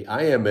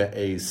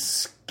a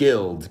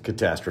skilled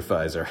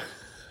catastrophizer.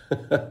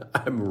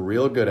 I'm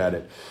real good at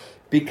it.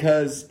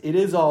 Because it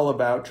is all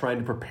about trying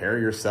to prepare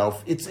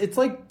yourself. It's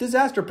like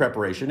disaster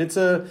preparation. It's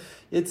a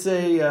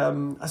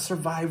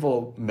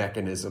survival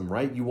mechanism,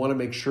 right? You want to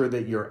make sure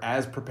that you're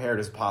as prepared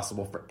as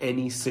possible for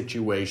any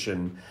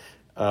situation.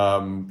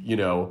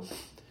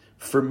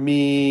 For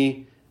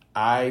me,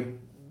 I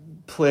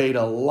played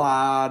a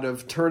lot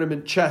of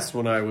tournament chess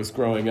when I was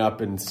growing up,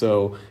 and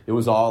so it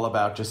was all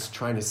about just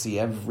trying to see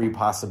every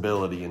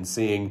possibility and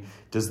seeing,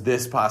 does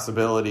this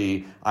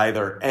possibility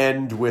either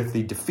end with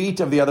the defeat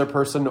of the other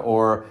person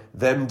or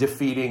them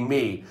defeating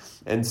me?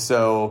 And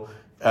so,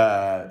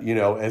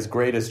 as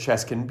great as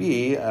chess can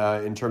be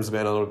in terms of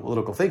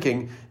analytical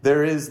thinking,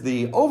 there is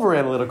the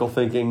over-analytical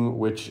thinking,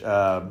 which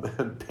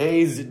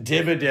pays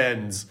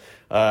dividends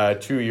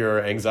to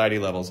your anxiety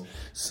levels.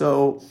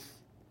 So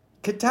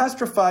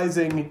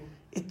catastrophizing,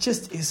 it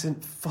just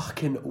isn't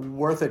fucking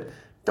worth it.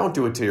 Don't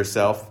do it to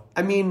yourself.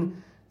 I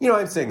mean,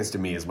 I'm saying this to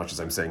me as much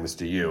as I'm saying this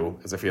to you,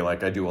 as I feel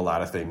like I do a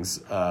lot of things,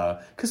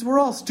 because we're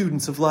all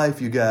students of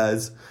life, you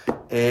guys.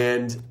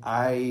 And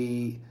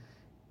I'm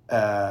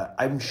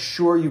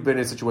sure you've been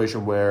in a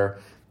situation where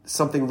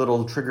something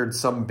little triggered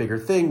some bigger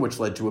thing, which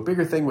led to a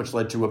bigger thing, which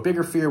led to a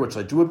bigger fear, which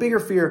led to a bigger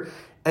fear.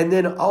 And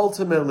then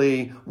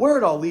ultimately, where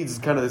it all leads is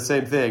kind of the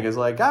same thing. It's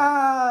like,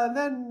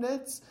 then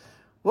it's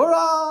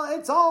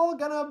all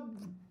gonna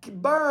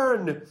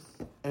burn.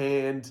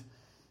 And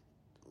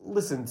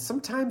listen,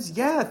 sometimes,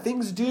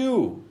 things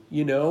do,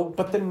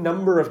 but the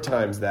number of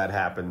times that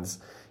happens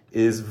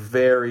is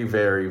very,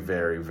 very,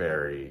 very,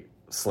 very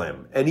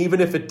slim. And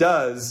even if it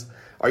does,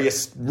 are you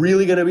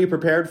really going to be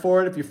prepared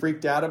for it if you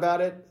freaked out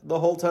about it the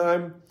whole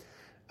time?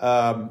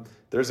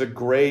 There's a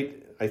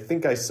great, I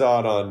think I saw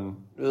it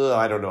on,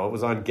 I don't know, it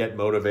was on Get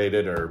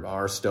Motivated or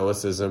Our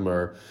Stoicism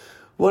or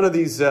one of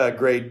these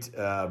great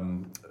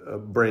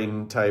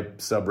brain type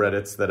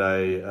subreddits that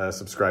I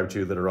subscribe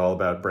to that are all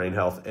about brain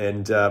health.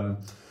 And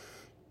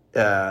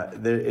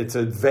it's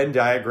a Venn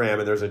diagram,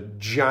 and there's a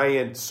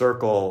giant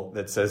circle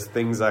that says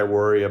things I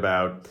worry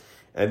about.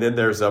 And then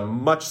there's a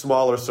much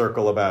smaller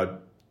circle about,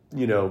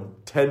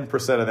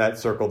 10% of that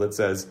circle that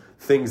says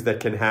things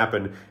that can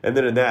happen. And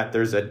then in that,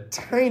 there's a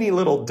tiny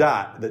little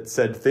dot that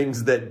said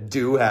things that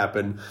do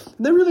happen.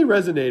 And that really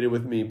resonated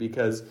with me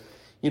because,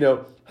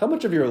 how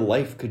much of your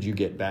life could you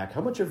get back?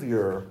 How much of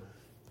your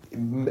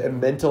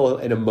mental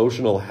and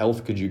emotional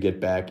health could you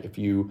get back if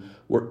you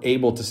were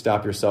able to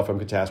stop yourself from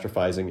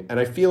catastrophizing? And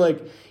I feel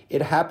like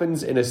it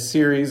happens in a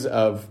series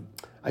of,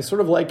 I sort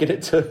of liken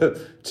it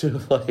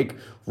to like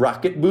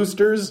rocket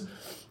boosters,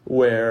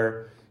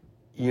 where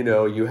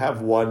you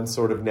have one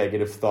sort of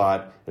negative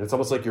thought, and it's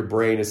almost like your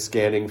brain is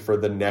scanning for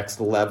the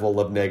next level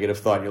of negative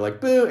thought. And you're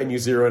like, boo, and you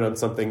zero in on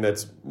something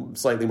that's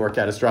slightly more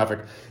catastrophic.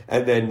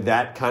 And then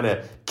that kind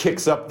of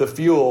kicks up the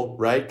fuel,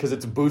 right? Because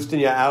it's boosting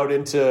you out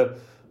into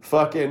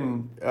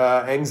fucking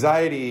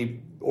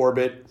anxiety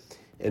orbit.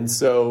 And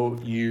so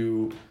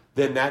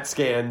then that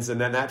scans,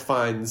 and then that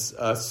finds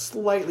a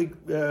slightly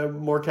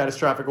more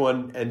catastrophic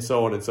one, and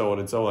so on and so on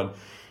and so on.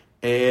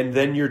 And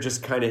then you're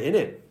just kind of in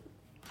it.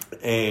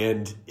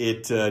 And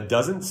it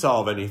doesn't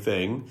solve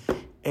anything,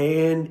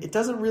 and it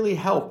doesn't really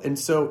help. And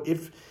so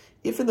if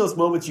in those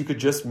moments you could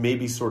just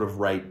maybe sort of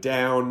write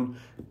down,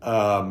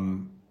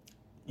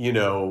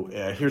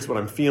 here's what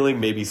I'm feeling.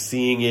 Maybe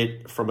seeing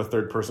it from a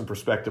third person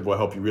perspective will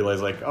help you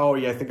realize like, oh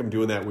yeah, I think I'm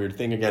doing that weird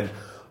thing again.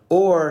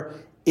 Or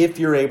if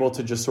you're able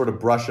to just sort of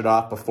brush it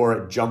off before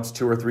it jumps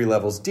 2 or 3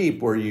 levels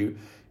deep, where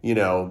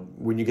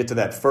when you get to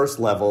that first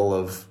level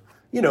of,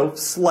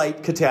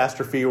 slight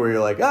catastrophe where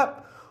you're like,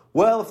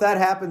 well, if that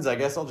happens, I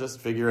guess I'll just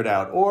figure it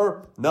out.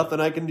 Or nothing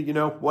I can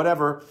do,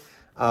 whatever.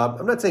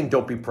 I'm not saying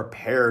don't be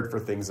prepared for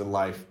things in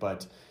life,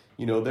 but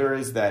there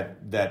is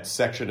that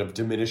section of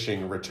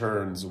diminishing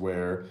returns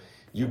where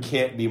you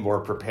can't be more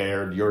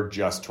prepared. You're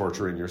just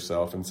torturing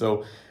yourself. And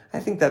so I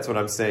think that's what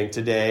I'm saying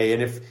today.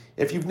 And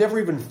if you've never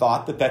even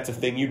thought that that's a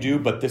thing you do,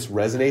 but this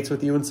resonates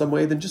with you in some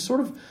way, then just sort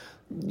of,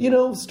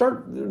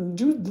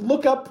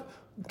 look up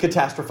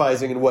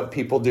catastrophizing and what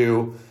people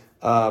do.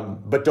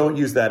 But don't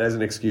use that as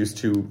an excuse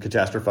to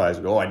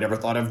catastrophize. Oh, I never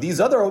thought of these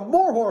other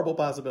more horrible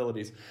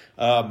possibilities.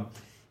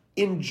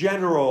 In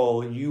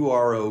general, you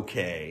are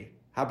okay.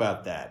 How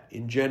about that?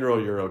 In general,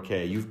 you're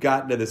okay. You've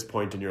gotten to this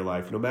point in your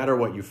life, no matter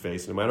what you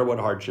face, no matter what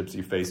hardships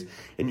you face,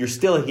 and you're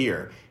still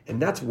here. And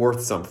that's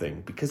worth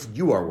something because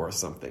you are worth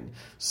something.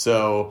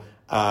 So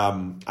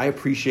I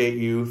appreciate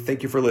you.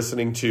 Thank you for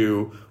listening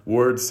to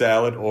Word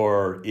Salad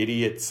or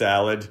Idiot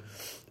Salad,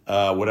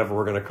 whatever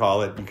we're going to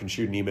call it. You can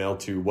shoot an email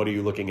to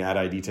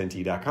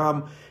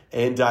whatareyoulookingat@id10t.com.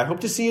 And I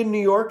hope to see you in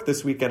New York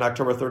this weekend,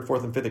 October 3rd,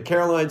 4th, and 5th at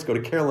Caroline's. Go to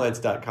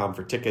carolines.com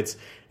for tickets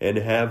and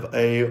have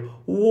a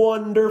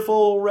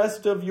wonderful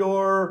rest of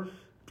your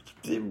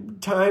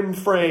time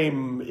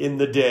frame in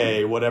the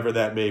day, whatever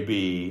that may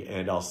be.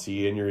 And I'll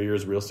see you in your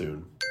ears real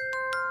soon.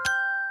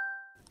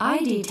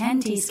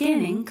 ID10T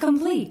scanning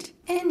complete.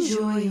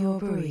 Enjoy your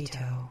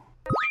burrito.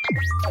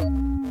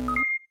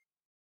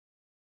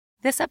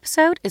 This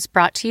episode is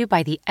brought to you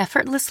by the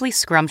effortlessly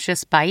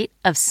scrumptious bite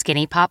of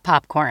Skinny Pop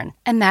popcorn.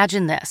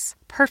 Imagine this: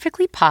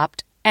 perfectly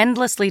popped,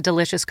 endlessly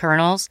delicious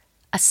kernels,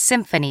 a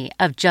symphony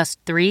of just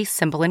 3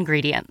 simple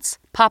ingredients: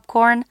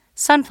 popcorn,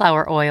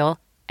 sunflower oil,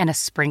 and a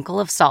sprinkle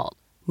of salt.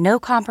 No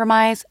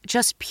compromise,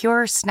 just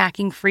pure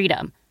snacking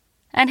freedom.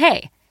 And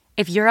hey,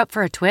 if you're up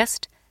for a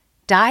twist,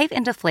 dive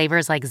into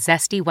flavors like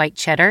zesty white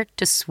cheddar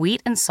to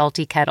sweet and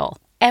salty kettle.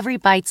 Every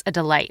bite's a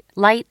delight,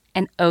 light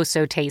and oh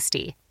so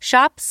tasty.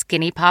 Shop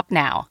Skinny Pop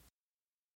now,